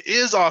Brown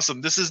is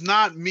awesome. This is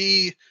not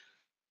me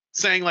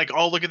saying like,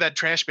 oh, look at that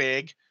trash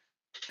bag.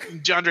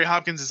 DeAndre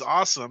Hopkins is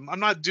awesome. I'm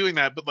not doing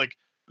that, but like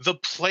the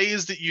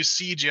plays that you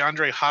see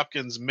DeAndre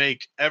Hopkins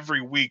make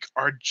every week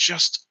are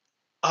just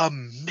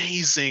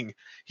amazing.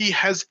 He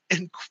has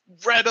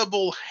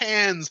incredible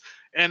hands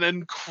and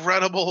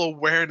incredible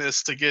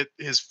awareness to get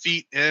his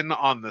feet in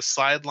on the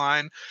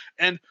sideline.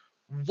 And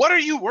what are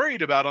you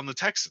worried about on the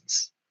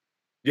Texans?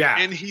 Yeah.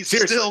 And he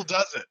seriously. still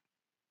does it.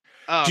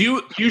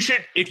 You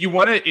should, if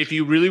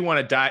you really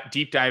want to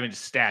deep dive into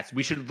stats,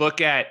 we should look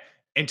at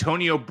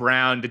Antonio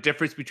Brown, the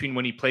difference between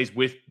when he plays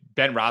with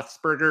Ben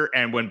Roethlisberger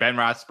and when Ben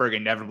Roethlisberger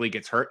inevitably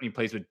gets hurt and he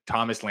plays with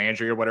Thomas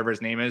Landry or whatever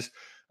his name is.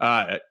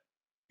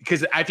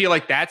 Because I feel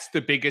like that's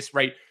the biggest,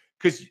 right?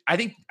 Because I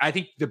think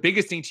the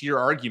biggest thing to your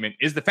argument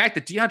is the fact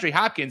that DeAndre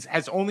Hopkins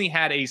has only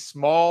had a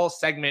small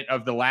segment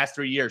of the last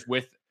 3 years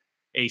with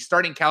a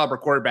starting caliber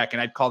quarterback, and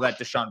I'd call that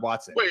Deshaun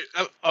Watson. Wait,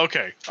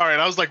 okay. All right.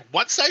 I was like,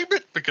 what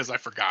segment? Because I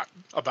forgot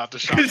about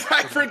Deshaun. Because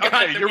I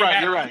forgot Okay, you're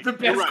right. the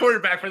best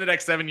quarterback for the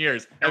next 7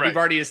 years, that we've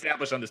already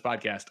established on this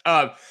podcast.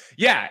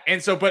 Yeah,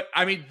 and so, but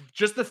I mean,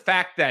 just the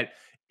fact that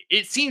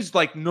it seems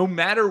like no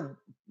matter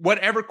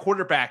whatever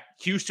quarterback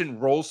Houston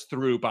rolls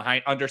through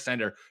behind under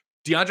center,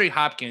 DeAndre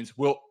Hopkins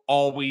will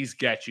always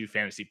get you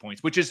fantasy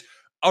points, which is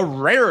a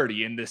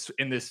rarity in the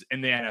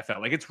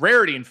NFL. Like it's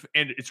rarity and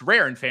it's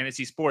rare in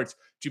fantasy sports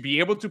to be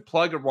able to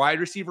plug a wide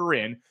receiver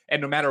in,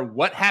 and no matter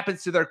what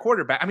happens to their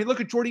quarterback. I mean, look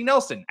at Jordy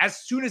Nelson. As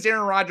soon as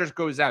Aaron Rodgers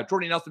goes out,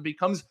 Jordy Nelson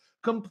becomes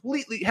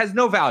has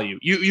no value.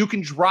 You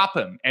can drop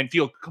him and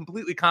feel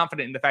completely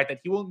confident in the fact that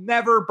he will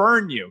never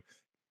burn you.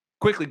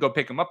 Quickly go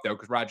pick him up though,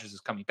 because Rodgers is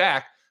coming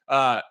back.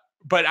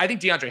 But I think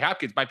DeAndre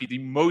Hopkins might be the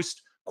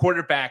most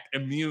quarterback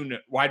immune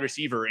wide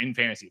receiver in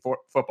fantasy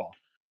football.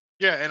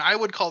 Yeah, and I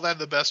would call that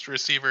the best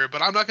receiver,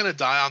 but I'm not going to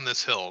die on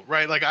this hill,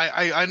 right? Like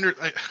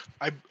I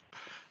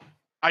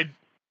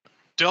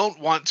don't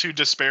want to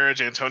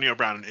disparage Antonio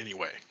Brown in any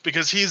way,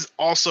 because he's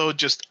also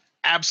just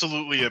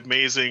absolutely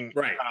amazing.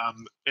 Right.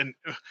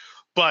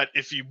 But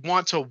if you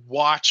want to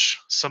watch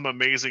some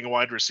amazing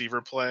wide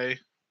receiver play,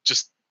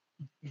 just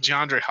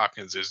DeAndre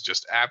Hopkins is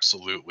just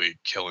absolutely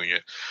killing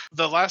it.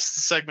 The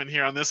last segment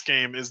here on this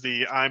game is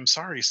the I'm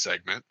sorry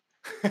segment.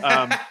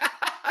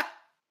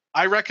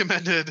 I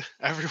recommended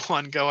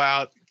everyone go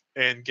out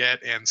and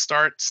get and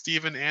start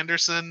Steven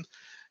Anderson,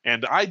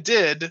 and I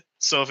did.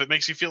 So if it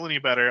makes you feel any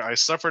better, I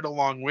suffered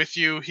along with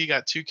you. He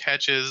got 2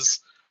 catches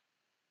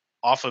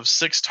off of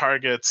 6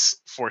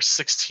 targets for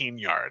 16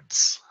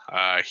 yards.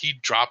 He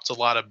dropped a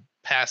lot of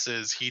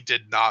passes. He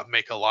did not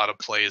make a lot of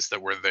plays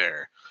that were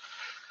there.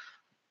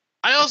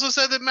 I also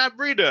said that Matt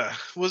Breida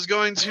was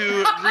going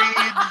to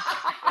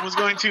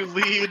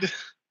lead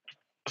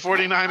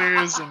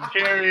 49ers and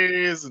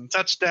carries and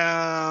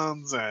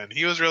touchdowns, and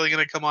he was really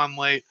going to come on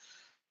late.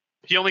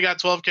 He only got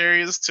 12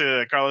 carries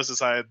to Carlos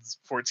Hyde's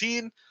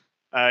 14.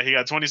 He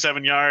got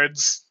 27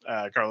 yards.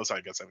 Carlos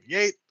Hyde got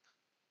 78.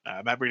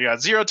 Matt Breida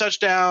got 0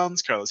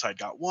 touchdowns. Carlos Hyde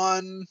got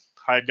 1.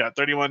 Hyde got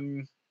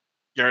 31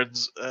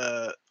 yards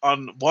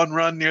on 1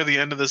 run near the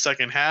end of the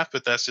second half,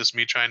 but that's just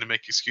me trying to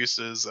make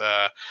excuses.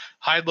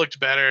 Hyde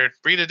looked better.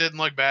 Breida didn't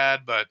look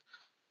bad, but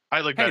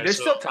Hyde looked better. Hey, there's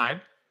still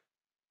time.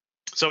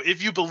 So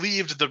if you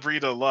believed the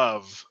Breida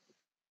love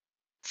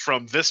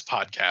from this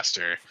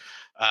podcaster,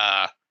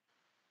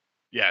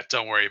 yeah,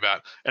 don't worry about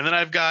it. And then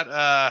I've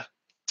got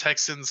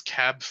Texans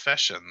Cab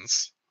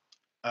Fessions.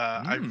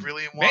 I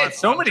really want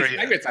many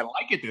segments. I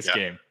like it this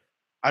game.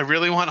 I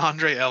really want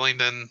Andre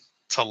Ellington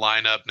to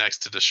line up next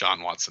to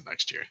Deshaun Watson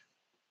next year.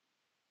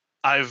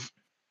 I've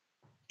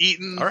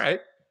eaten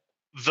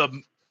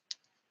the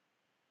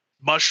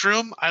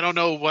mushroom. I don't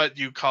know what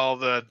you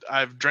call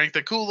I've drank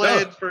the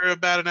Kool-Aid for a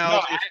bad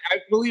analogy.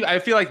 No, I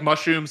feel like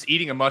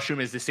eating a mushroom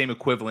is the same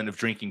equivalent of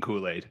drinking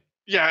Kool-Aid.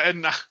 Yeah,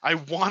 and I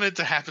want it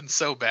to happen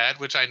so bad,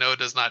 which I know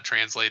does not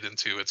translate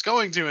into it's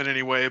going to in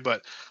any way,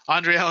 but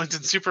Andre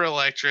Ellington, super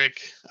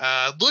electric,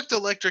 looked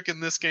electric in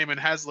this game and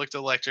has looked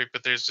electric,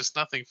 but there's just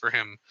nothing for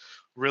him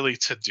really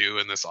to do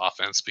in this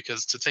offense,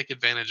 because to take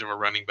advantage of a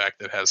running back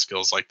that has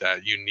skills like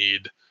that, you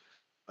need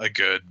a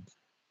good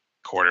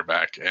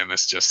quarterback, and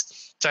it's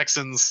just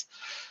Texans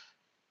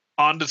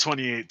on to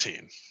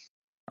 2018.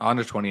 On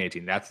to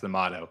 2018. That's the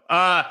motto.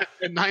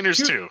 And Niners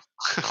too.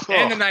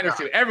 And the Niners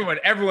too.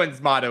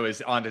 Everyone's motto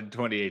is on to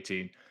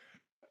 2018.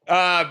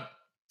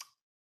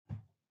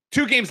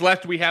 2 games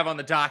left we have on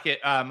the docket.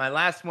 My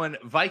last one,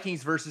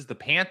 Vikings versus the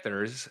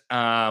Panthers.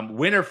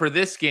 Winner for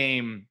this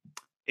game,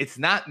 it's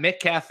not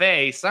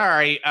McCafe.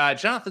 Sorry.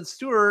 Jonathan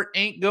Stewart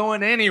ain't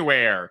going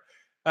anywhere.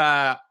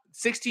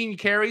 16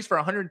 carries for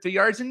 103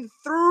 yards and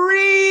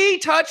 3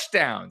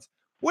 touchdowns.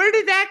 Where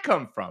did that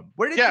come from?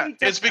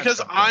 It's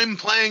because I'm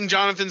playing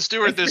Jonathan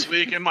Stewart this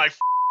week in my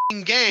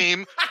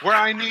game where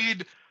I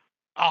need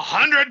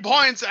 100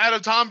 points out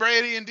of Tom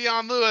Brady and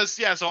Deion Lewis.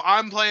 Yeah, so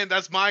I'm playing.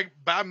 That's my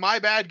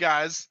bad,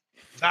 guys.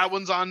 That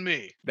one's on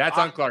me. That's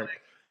on Clark.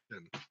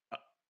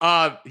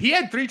 He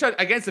had 3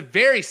 touchdowns against a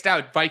very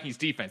stout Vikings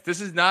defense.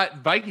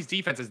 Vikings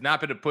defense has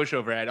not been a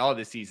pushover at all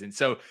this season.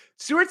 So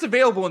Stewart's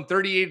available in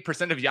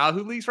 38% of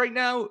Yahoo leagues right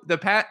now. The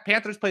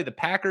Panthers play the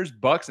Packers,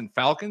 Bucks, and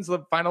Falcons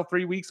the final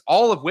 3 weeks,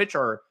 all of which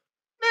are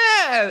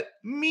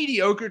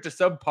mediocre to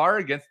subpar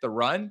against the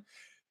run.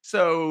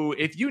 So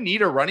if you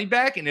need a running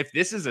back, and if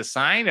this is a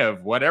sign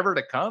of whatever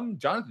to come,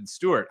 Jonathan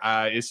Stewart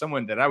is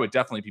someone that I would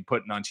definitely be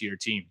putting onto your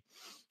team.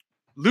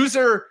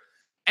 Loser.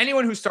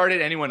 Anyone who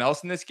started anyone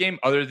else in this game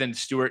other than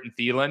Stewart and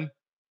Thielen,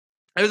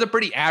 it was a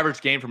pretty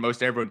average game for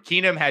most everyone.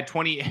 Keenum had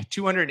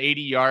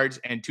 280 yards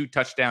and 2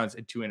 touchdowns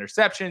and 2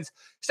 interceptions.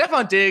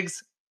 Stephon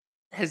Diggs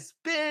has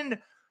been,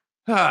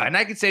 and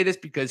I can say this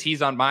because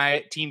he's on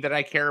my team that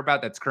I care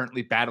about that's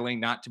currently battling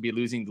not to be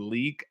losing the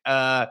league.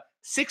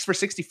 6 for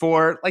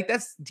 64. Like,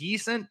 that's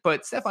decent,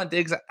 but Stephon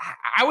Diggs,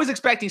 I was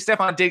expecting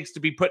Stephon Diggs to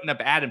be putting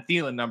up Adam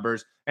Thielen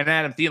numbers and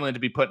Adam Thielen to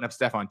be putting up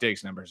Stephon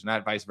Diggs numbers,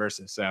 not vice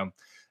versa. So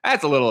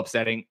that's a little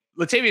upsetting.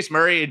 Latavius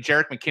Murray and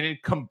Jerick McKinnon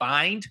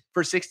combined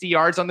for 60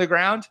 yards on the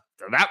ground.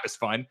 So that was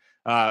fun.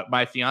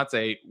 My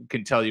fiance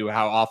can tell you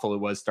how awful it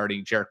was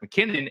starting Jerick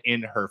McKinnon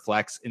in her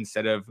flex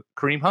instead of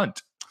Kareem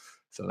Hunt.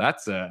 So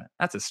that's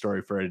a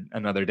story for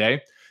another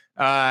day.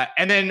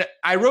 And then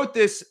I wrote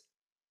this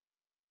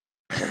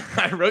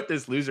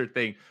loser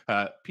thing,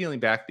 peeling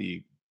back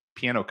the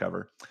piano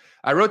cover.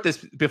 I wrote this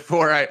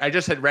before I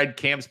just had read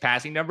Cam's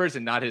passing numbers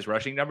and not his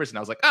rushing numbers. And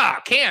I was like,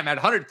 Cam had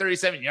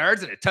 137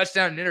 yards and a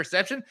touchdown and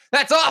interception.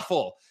 That's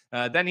awful.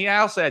 Then he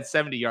also had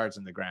 70 yards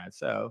on the ground.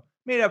 So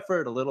made up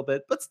for it a little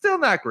bit, but still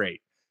not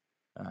great.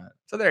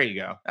 So there you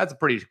go. That's a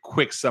pretty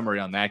quick summary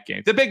on that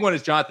game. The big one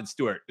is Jonathan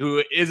Stewart,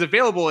 who is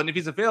available. And if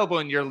he's available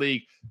in your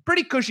league,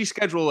 pretty cushy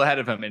schedule ahead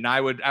of him. And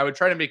I would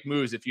try to make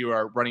moves if you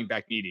are running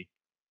back needy.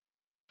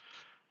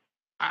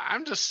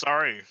 I'm just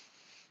sorry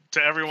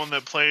to everyone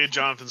that played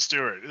Jonathan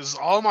Stewart. This is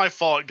all my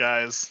fault,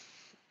 guys.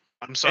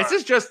 I'm sorry.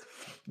 This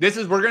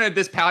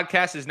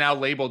podcast is now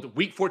labeled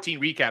Week 14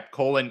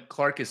 Recap,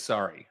 Clark is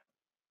sorry.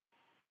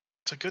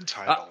 It's a good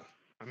title.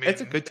 I mean,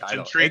 it's a good title.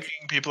 Intriguing.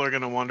 People are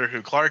going to wonder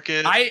who Clark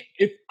is.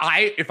 If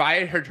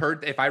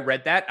I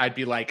read that, I'd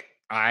be like,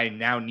 I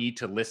now need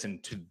to listen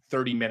to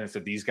 30 minutes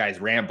of these guys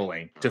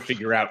rambling to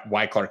figure out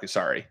why Clark is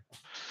sorry.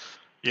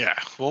 Yeah.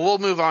 Well, we'll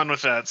move on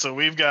with that. So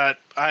we've got,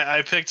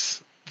 I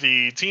picked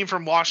the team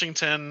from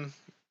Washington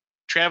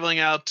traveling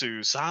out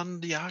to San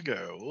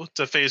Diego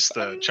to face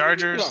the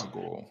Chargers.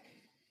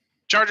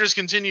 Chargers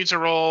continue to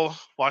roll.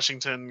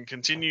 Washington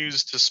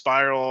continues to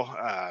spiral.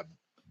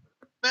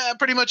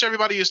 Pretty much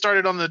everybody who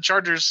started on the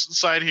Chargers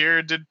side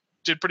here did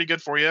pretty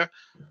good for you.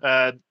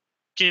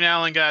 Keenan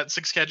Allen got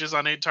 6 catches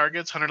on 8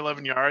 targets,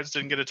 111 yards.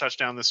 Didn't get a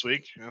touchdown this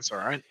week. That's all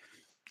right.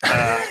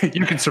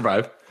 You can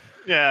survive.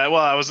 Yeah,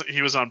 well,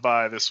 he was on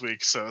bye this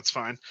week, so it's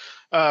fine.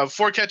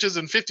 4 catches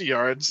and 50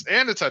 yards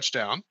and a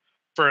touchdown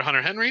for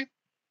Hunter Henry.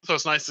 So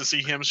it's nice to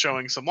see him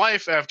showing some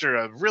life after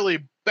a really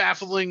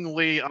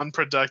bafflingly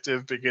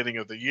unproductive beginning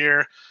of the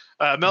year.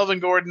 Melvin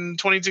Gordon,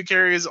 22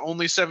 carries,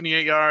 only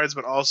 78 yards,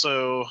 but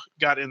also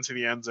got into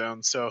the end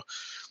zone. So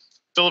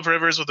Phillip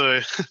Rivers with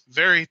a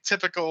very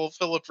typical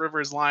Phillip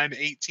Rivers line,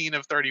 18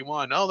 of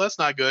 31. Oh, that's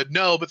not good.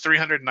 No, but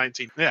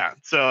 319. Yeah.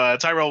 So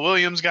Tyrell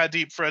Williams got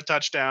deep for a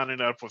touchdown,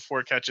 ended up with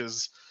 4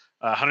 catches,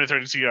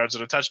 132 yards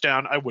and a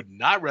touchdown. I would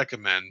not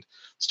recommend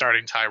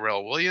starting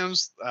Tyrell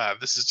Williams.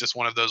 This is just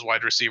one of those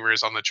wide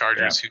receivers on the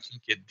Chargers who can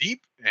get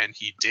deep, and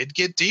he did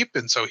get deep,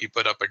 and so he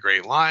put up a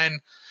great line.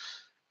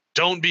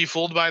 Don't be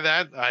fooled by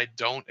that. I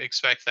don't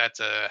expect that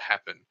to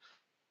happen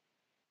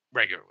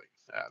regularly.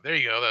 There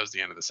you go. That was the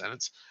end of the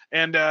sentence.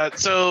 And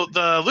so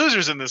the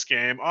losers in this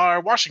game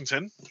are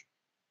Washington.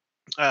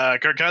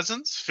 Kirk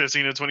Cousins,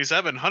 15 of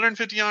 27,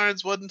 150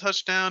 yards, 1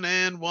 touchdown,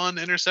 and 1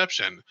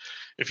 interception.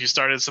 If you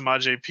started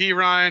Samaje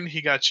Perine, he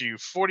got you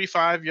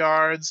 45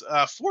 yards,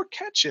 4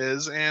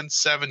 catches, and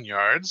 7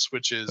 yards,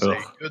 which is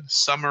a good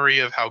summary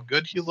of how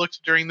good he looked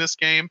during this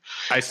game.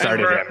 I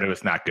started him, and it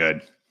was not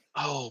good.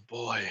 Oh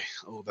boy!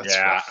 Oh, that's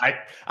rough.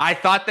 I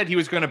thought that he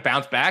was going to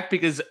bounce back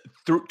because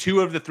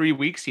 2 of the 3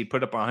 weeks he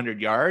put up 100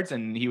 yards,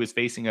 and he was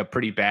facing a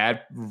pretty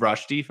bad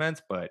rush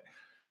defense. But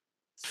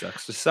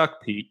sucks to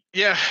suck, Pete.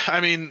 Yeah,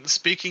 I mean,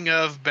 speaking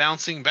of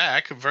bouncing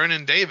back,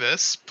 Vernon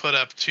Davis put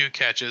up 2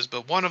 catches,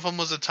 but one of them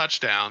was a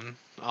touchdown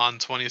on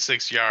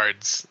 26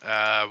 yards.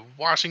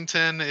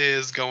 Washington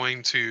is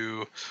going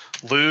to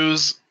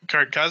lose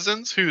Kirk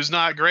Cousins, who's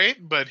not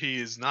great, but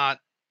he's not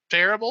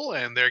terrible,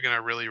 and they're going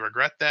to really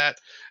regret that,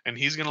 and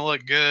he's going to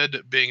look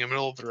good being a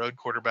middle-of-the-road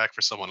quarterback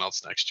for someone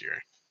else next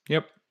year.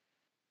 Yep.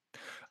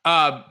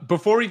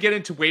 Before we get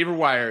into waiver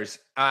wires,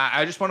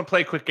 I just want to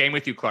play a quick game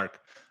with you, Clark.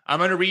 I'm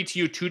going to read to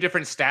you 2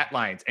 different stat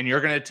lines, and you're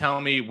going to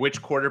tell me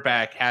which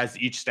quarterback has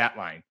each stat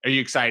line. Are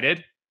you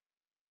excited?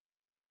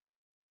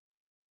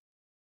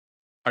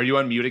 Are you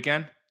on mute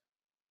again?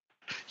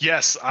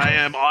 Yes, I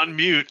am on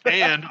mute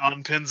and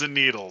on pins and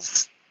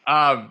needles.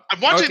 I'm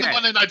watching the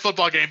Monday Night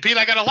Football game, Pete.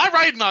 I got a lot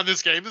riding on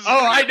this game.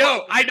 I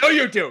know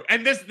you do.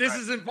 And this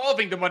is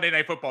involving the Monday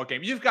Night Football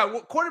game. You've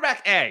got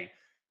quarterback A,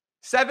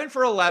 7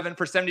 for 11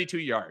 for 72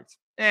 yards.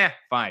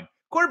 Fine.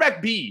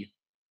 Quarterback B,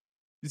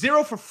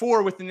 0 for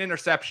 4 with an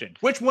interception.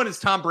 Which one is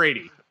Tom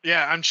Brady?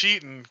 Yeah, I'm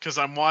cheating because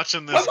I'm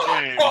watching this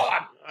game. Come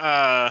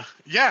on!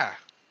 Yeah,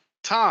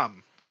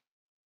 Tom.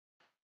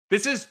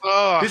 This is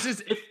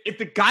if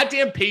the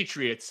goddamn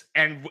Patriots,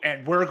 and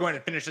we're going to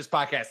finish this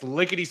podcast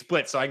lickety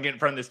split so I can get in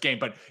front of this game,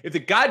 but if the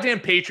goddamn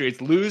Patriots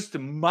lose to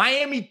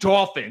Miami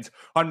Dolphins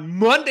on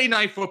Monday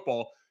Night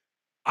Football,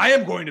 I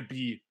am going to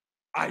be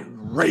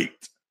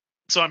irate.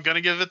 So I'm going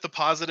to give it the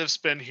positive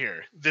spin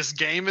here. This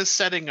game is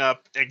setting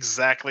up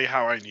exactly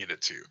how I need it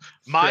to.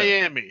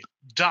 Miami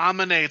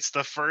dominates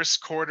the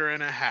first quarter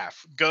and a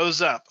half,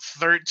 goes up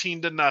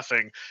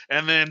 13-0,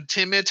 and then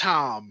Timmy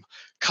Tom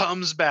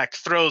comes back,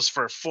 throws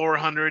for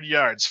 400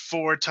 yards,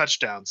 4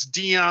 touchdowns.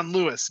 Dion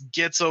Lewis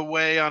gets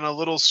away on a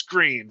little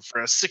screen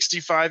for a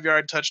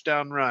 65-yard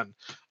touchdown run.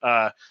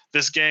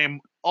 This game,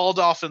 all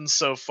Dolphins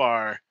so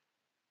far.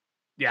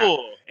 Yeah.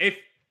 Ooh.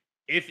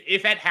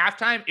 If at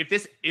halftime, if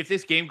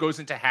this game goes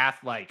into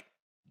half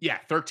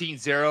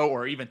 13-0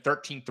 or even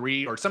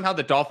 13-3, or somehow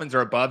the Dolphins are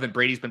above and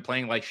Brady's been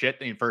playing like shit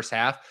in the first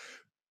half,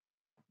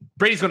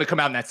 Brady's going to come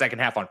out in that second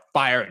half on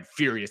fire and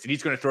furious, and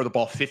he's going to throw the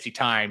ball 50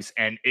 times,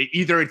 and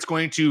either it's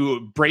going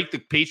to break the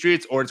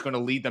Patriots or it's going to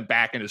lead them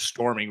back into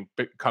storming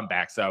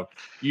comeback. So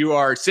you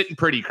are sitting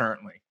pretty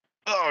currently.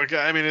 Oh,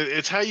 God. I mean,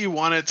 it's how you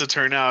want it to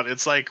turn out.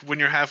 It's like when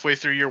you're halfway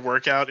through your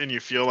workout and you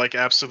feel like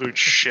absolute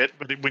shit,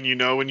 but when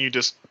you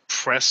just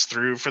press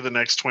through for the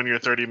next 20 or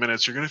 30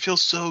 minutes, you're going to feel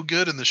so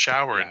good in the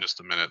shower in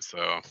just a minute.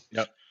 So,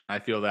 yep, I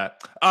feel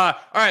that. All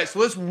right, so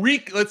let's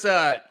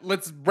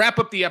wrap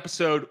up the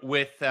episode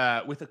with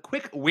a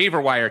quick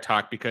waiver wire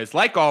talk, because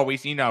like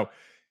always,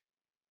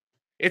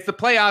 it's the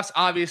playoffs.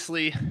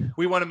 Obviously,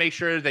 we want to make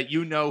sure that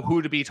you know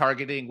who to be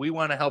targeting. We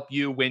want to help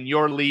you win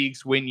your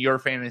leagues, win your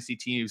fantasy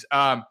teams.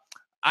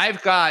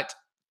 I've got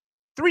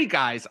 3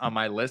 guys on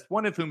my list,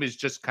 one of whom is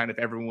just kind of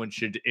everyone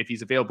should, if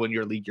he's available in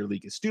your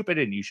league is stupid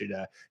and you should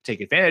take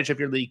advantage of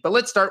your league. But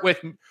let's start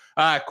with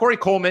Corey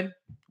Coleman,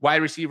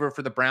 wide receiver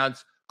for the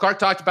Browns. Clark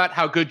talked about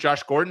how good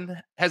Josh Gordon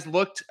has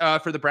looked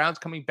for the Browns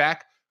coming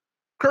back.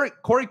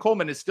 Corey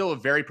Coleman is still a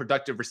very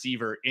productive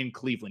receiver in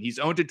Cleveland. He's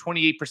owned in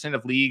 28%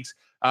 of leagues.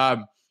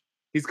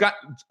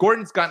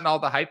 Gordon's gotten all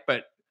the hype,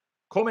 but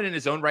Coleman in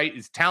his own right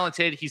is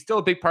talented. He's still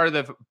a big part of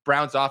the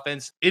Browns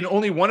offense. In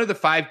only one of the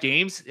 5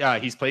 games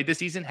he's played this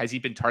season has he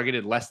been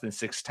targeted less than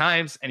 6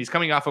 times, and he's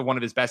coming off of one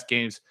of his best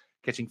games,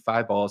 catching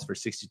 5 balls for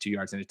 62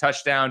 yards and a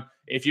touchdown.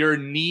 If you're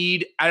in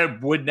need, I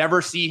would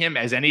never see him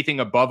as anything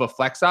above a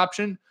flex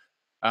option,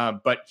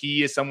 but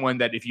he is someone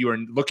that if you are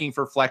looking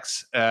for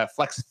flex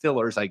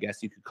fillers, I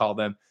guess you could call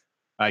them,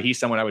 he's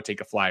someone I would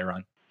take a flyer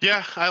on.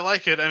 Yeah, I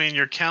like it. I mean,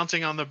 you're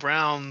counting on the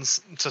Browns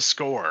to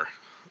score,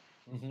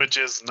 which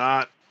is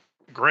not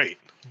great,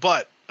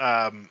 but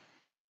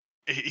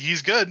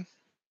he's good.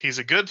 He's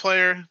a good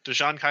player.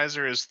 DeShone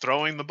Kizer is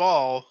throwing the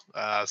ball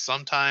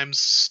sometimes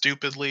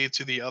stupidly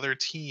to the other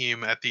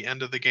team at the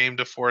end of the game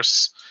to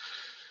force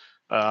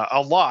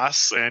a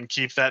loss and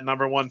keep that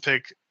number 1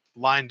 pick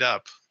lined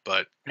up.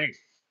 But hey,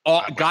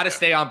 got to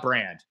stay on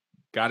brand.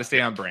 Got to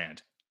stay on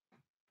brand.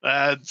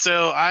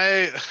 So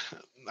I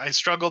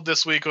struggled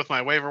this week with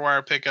my waiver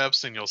wire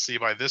pickups, and you'll see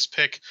by this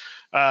pick.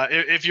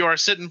 If you are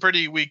sitting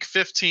pretty week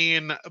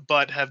 15,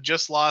 but have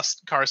just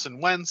lost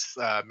Carson Wentz,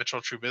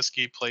 Mitchell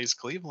Trubisky plays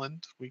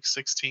Cleveland week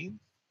 16.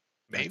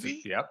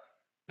 Maybe. Yep.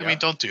 I mean,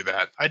 don't do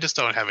that. I just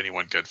don't have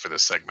anyone good for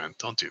this segment.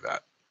 Don't do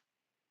that.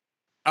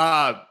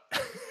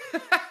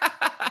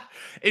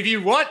 If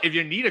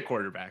you need a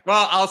quarterback,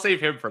 well, I'll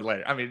save him for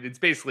later. I mean, it's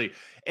basically,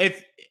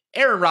 if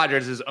Aaron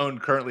Rodgers is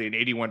owned currently in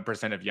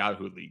 81% of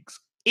Yahoo leagues,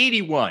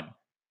 81.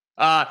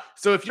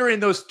 So if you're in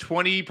those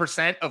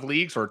 20% of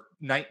leagues, or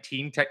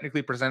 19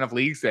 technically percent of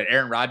leagues that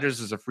Aaron Rodgers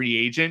is a free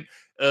agent,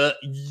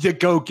 you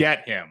go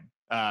get him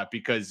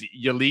because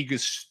your league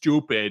is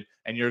stupid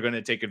and you're going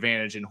to take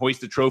advantage and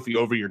hoist the trophy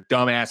over your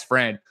dumbass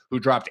friend who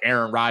dropped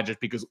Aaron Rodgers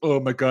because, oh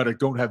my God, I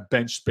don't have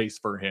bench space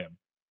for him.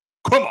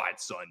 Come on,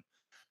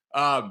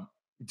 son.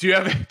 Do you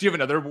have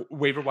another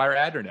waiver wire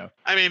ad or no?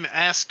 I mean,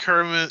 ask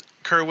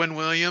Kerwin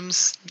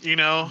Williams.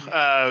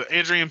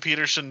 Adrian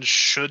Peterson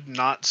should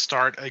not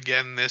start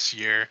again this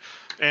year.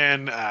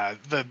 And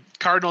the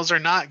Cardinals are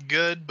not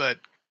good, but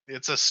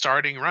it's a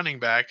starting running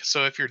back.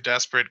 So if you're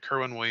desperate,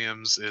 Kerwin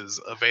Williams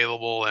is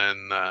available.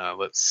 And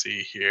let's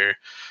see here.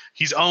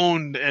 He's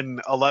owned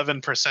in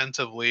 11%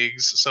 of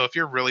leagues. So if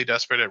you're really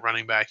desperate at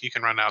running back, you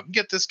can run out and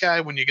get this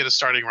guy. When you get a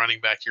starting running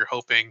back, you're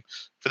hoping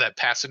for that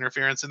pass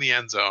interference in the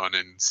end zone,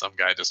 and some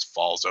guy just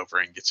falls over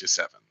and gets you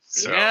 7.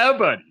 So, yeah,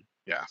 buddy.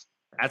 Yeah.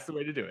 That's the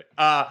way to do it.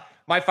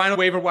 My final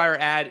waiver wire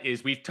ad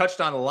is, we've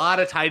touched on a lot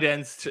of tight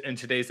ends in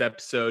today's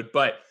episode,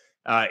 but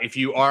if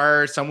you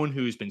are someone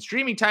who's been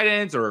streaming tight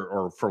ends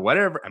or for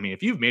whatever, I mean,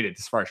 if you've made it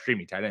this far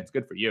streaming tight ends,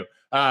 good for you.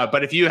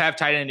 But if you have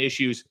tight end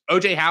issues, the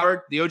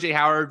OJ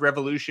Howard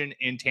revolution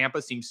in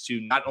Tampa seems to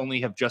not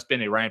only have just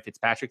been a Ryan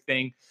Fitzpatrick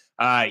thing.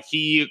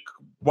 He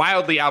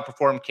wildly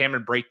outperformed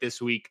Cameron Brate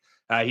this week.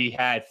 He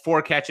had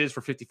 4 catches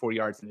for 54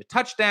 yards and a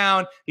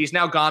touchdown. He's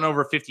now gone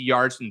over 50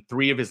 yards in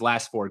 3 of his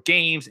last 4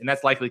 games, and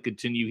that's likely to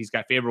continue. He's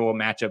got favorable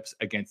matchups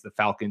against the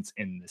Falcons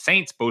and the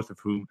Saints, both of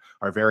whom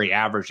are very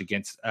average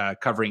against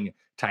covering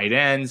tight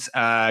ends.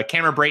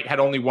 Cameron Brate had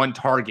only 1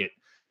 target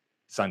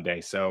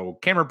Sunday, so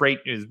Cameron Brate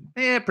is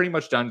pretty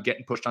much done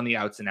getting pushed on the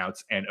outs and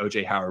outs, and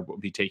OJ Howard will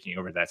be taking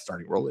over that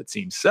starting role, it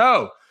seems.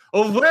 So,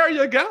 there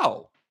you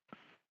go.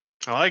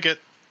 I like it.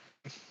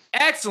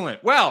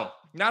 Excellent. Well,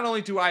 not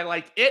only do I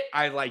like it,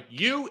 I like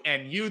you,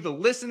 and you, the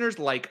listeners,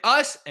 like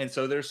us. And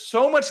so there's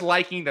so much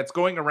liking that's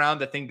going around.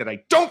 The thing that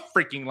I don't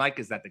freaking like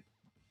is that the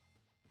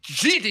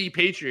GD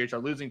Patriots are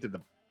losing to the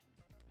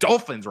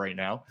Dolphins right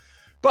now.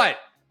 But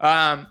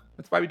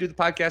that's why we do the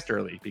podcast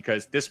early,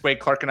 because this way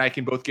Clark and I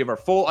can both give our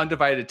full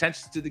undivided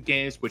attention to the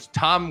games, which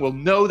Tom will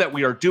know that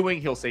we are doing.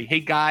 He'll say,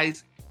 hey,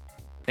 guys,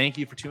 thank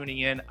you for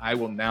tuning in. I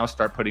will now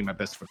start putting my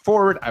best foot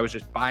forward. I was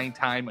just buying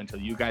time until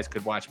you guys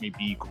could watch me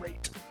be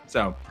great.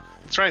 So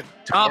That's right.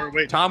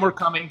 Tom, we're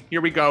coming.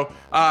 Here we go.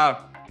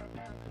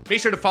 Make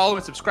sure to follow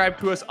and subscribe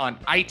to us on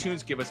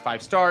iTunes. Give us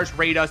 5 stars,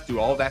 rate us, do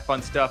all that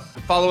fun stuff.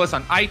 Follow us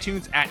on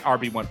iTunes at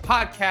RB1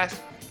 Podcast.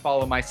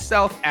 Follow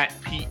myself at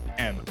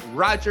PM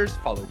Rogers.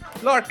 Follow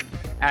Clark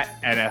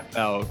at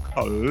NFL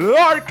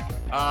Clark.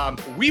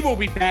 We will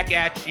be back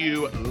at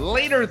you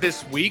later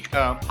this week,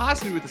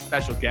 possibly with a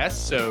special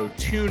guest. So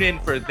tune in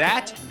for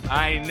that.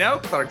 I know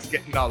Clark's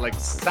getting all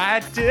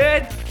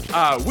excited.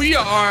 We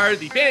are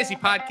the fantasy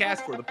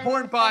podcast for the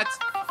porn bots.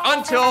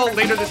 Until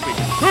later this week.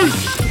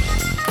 Peace.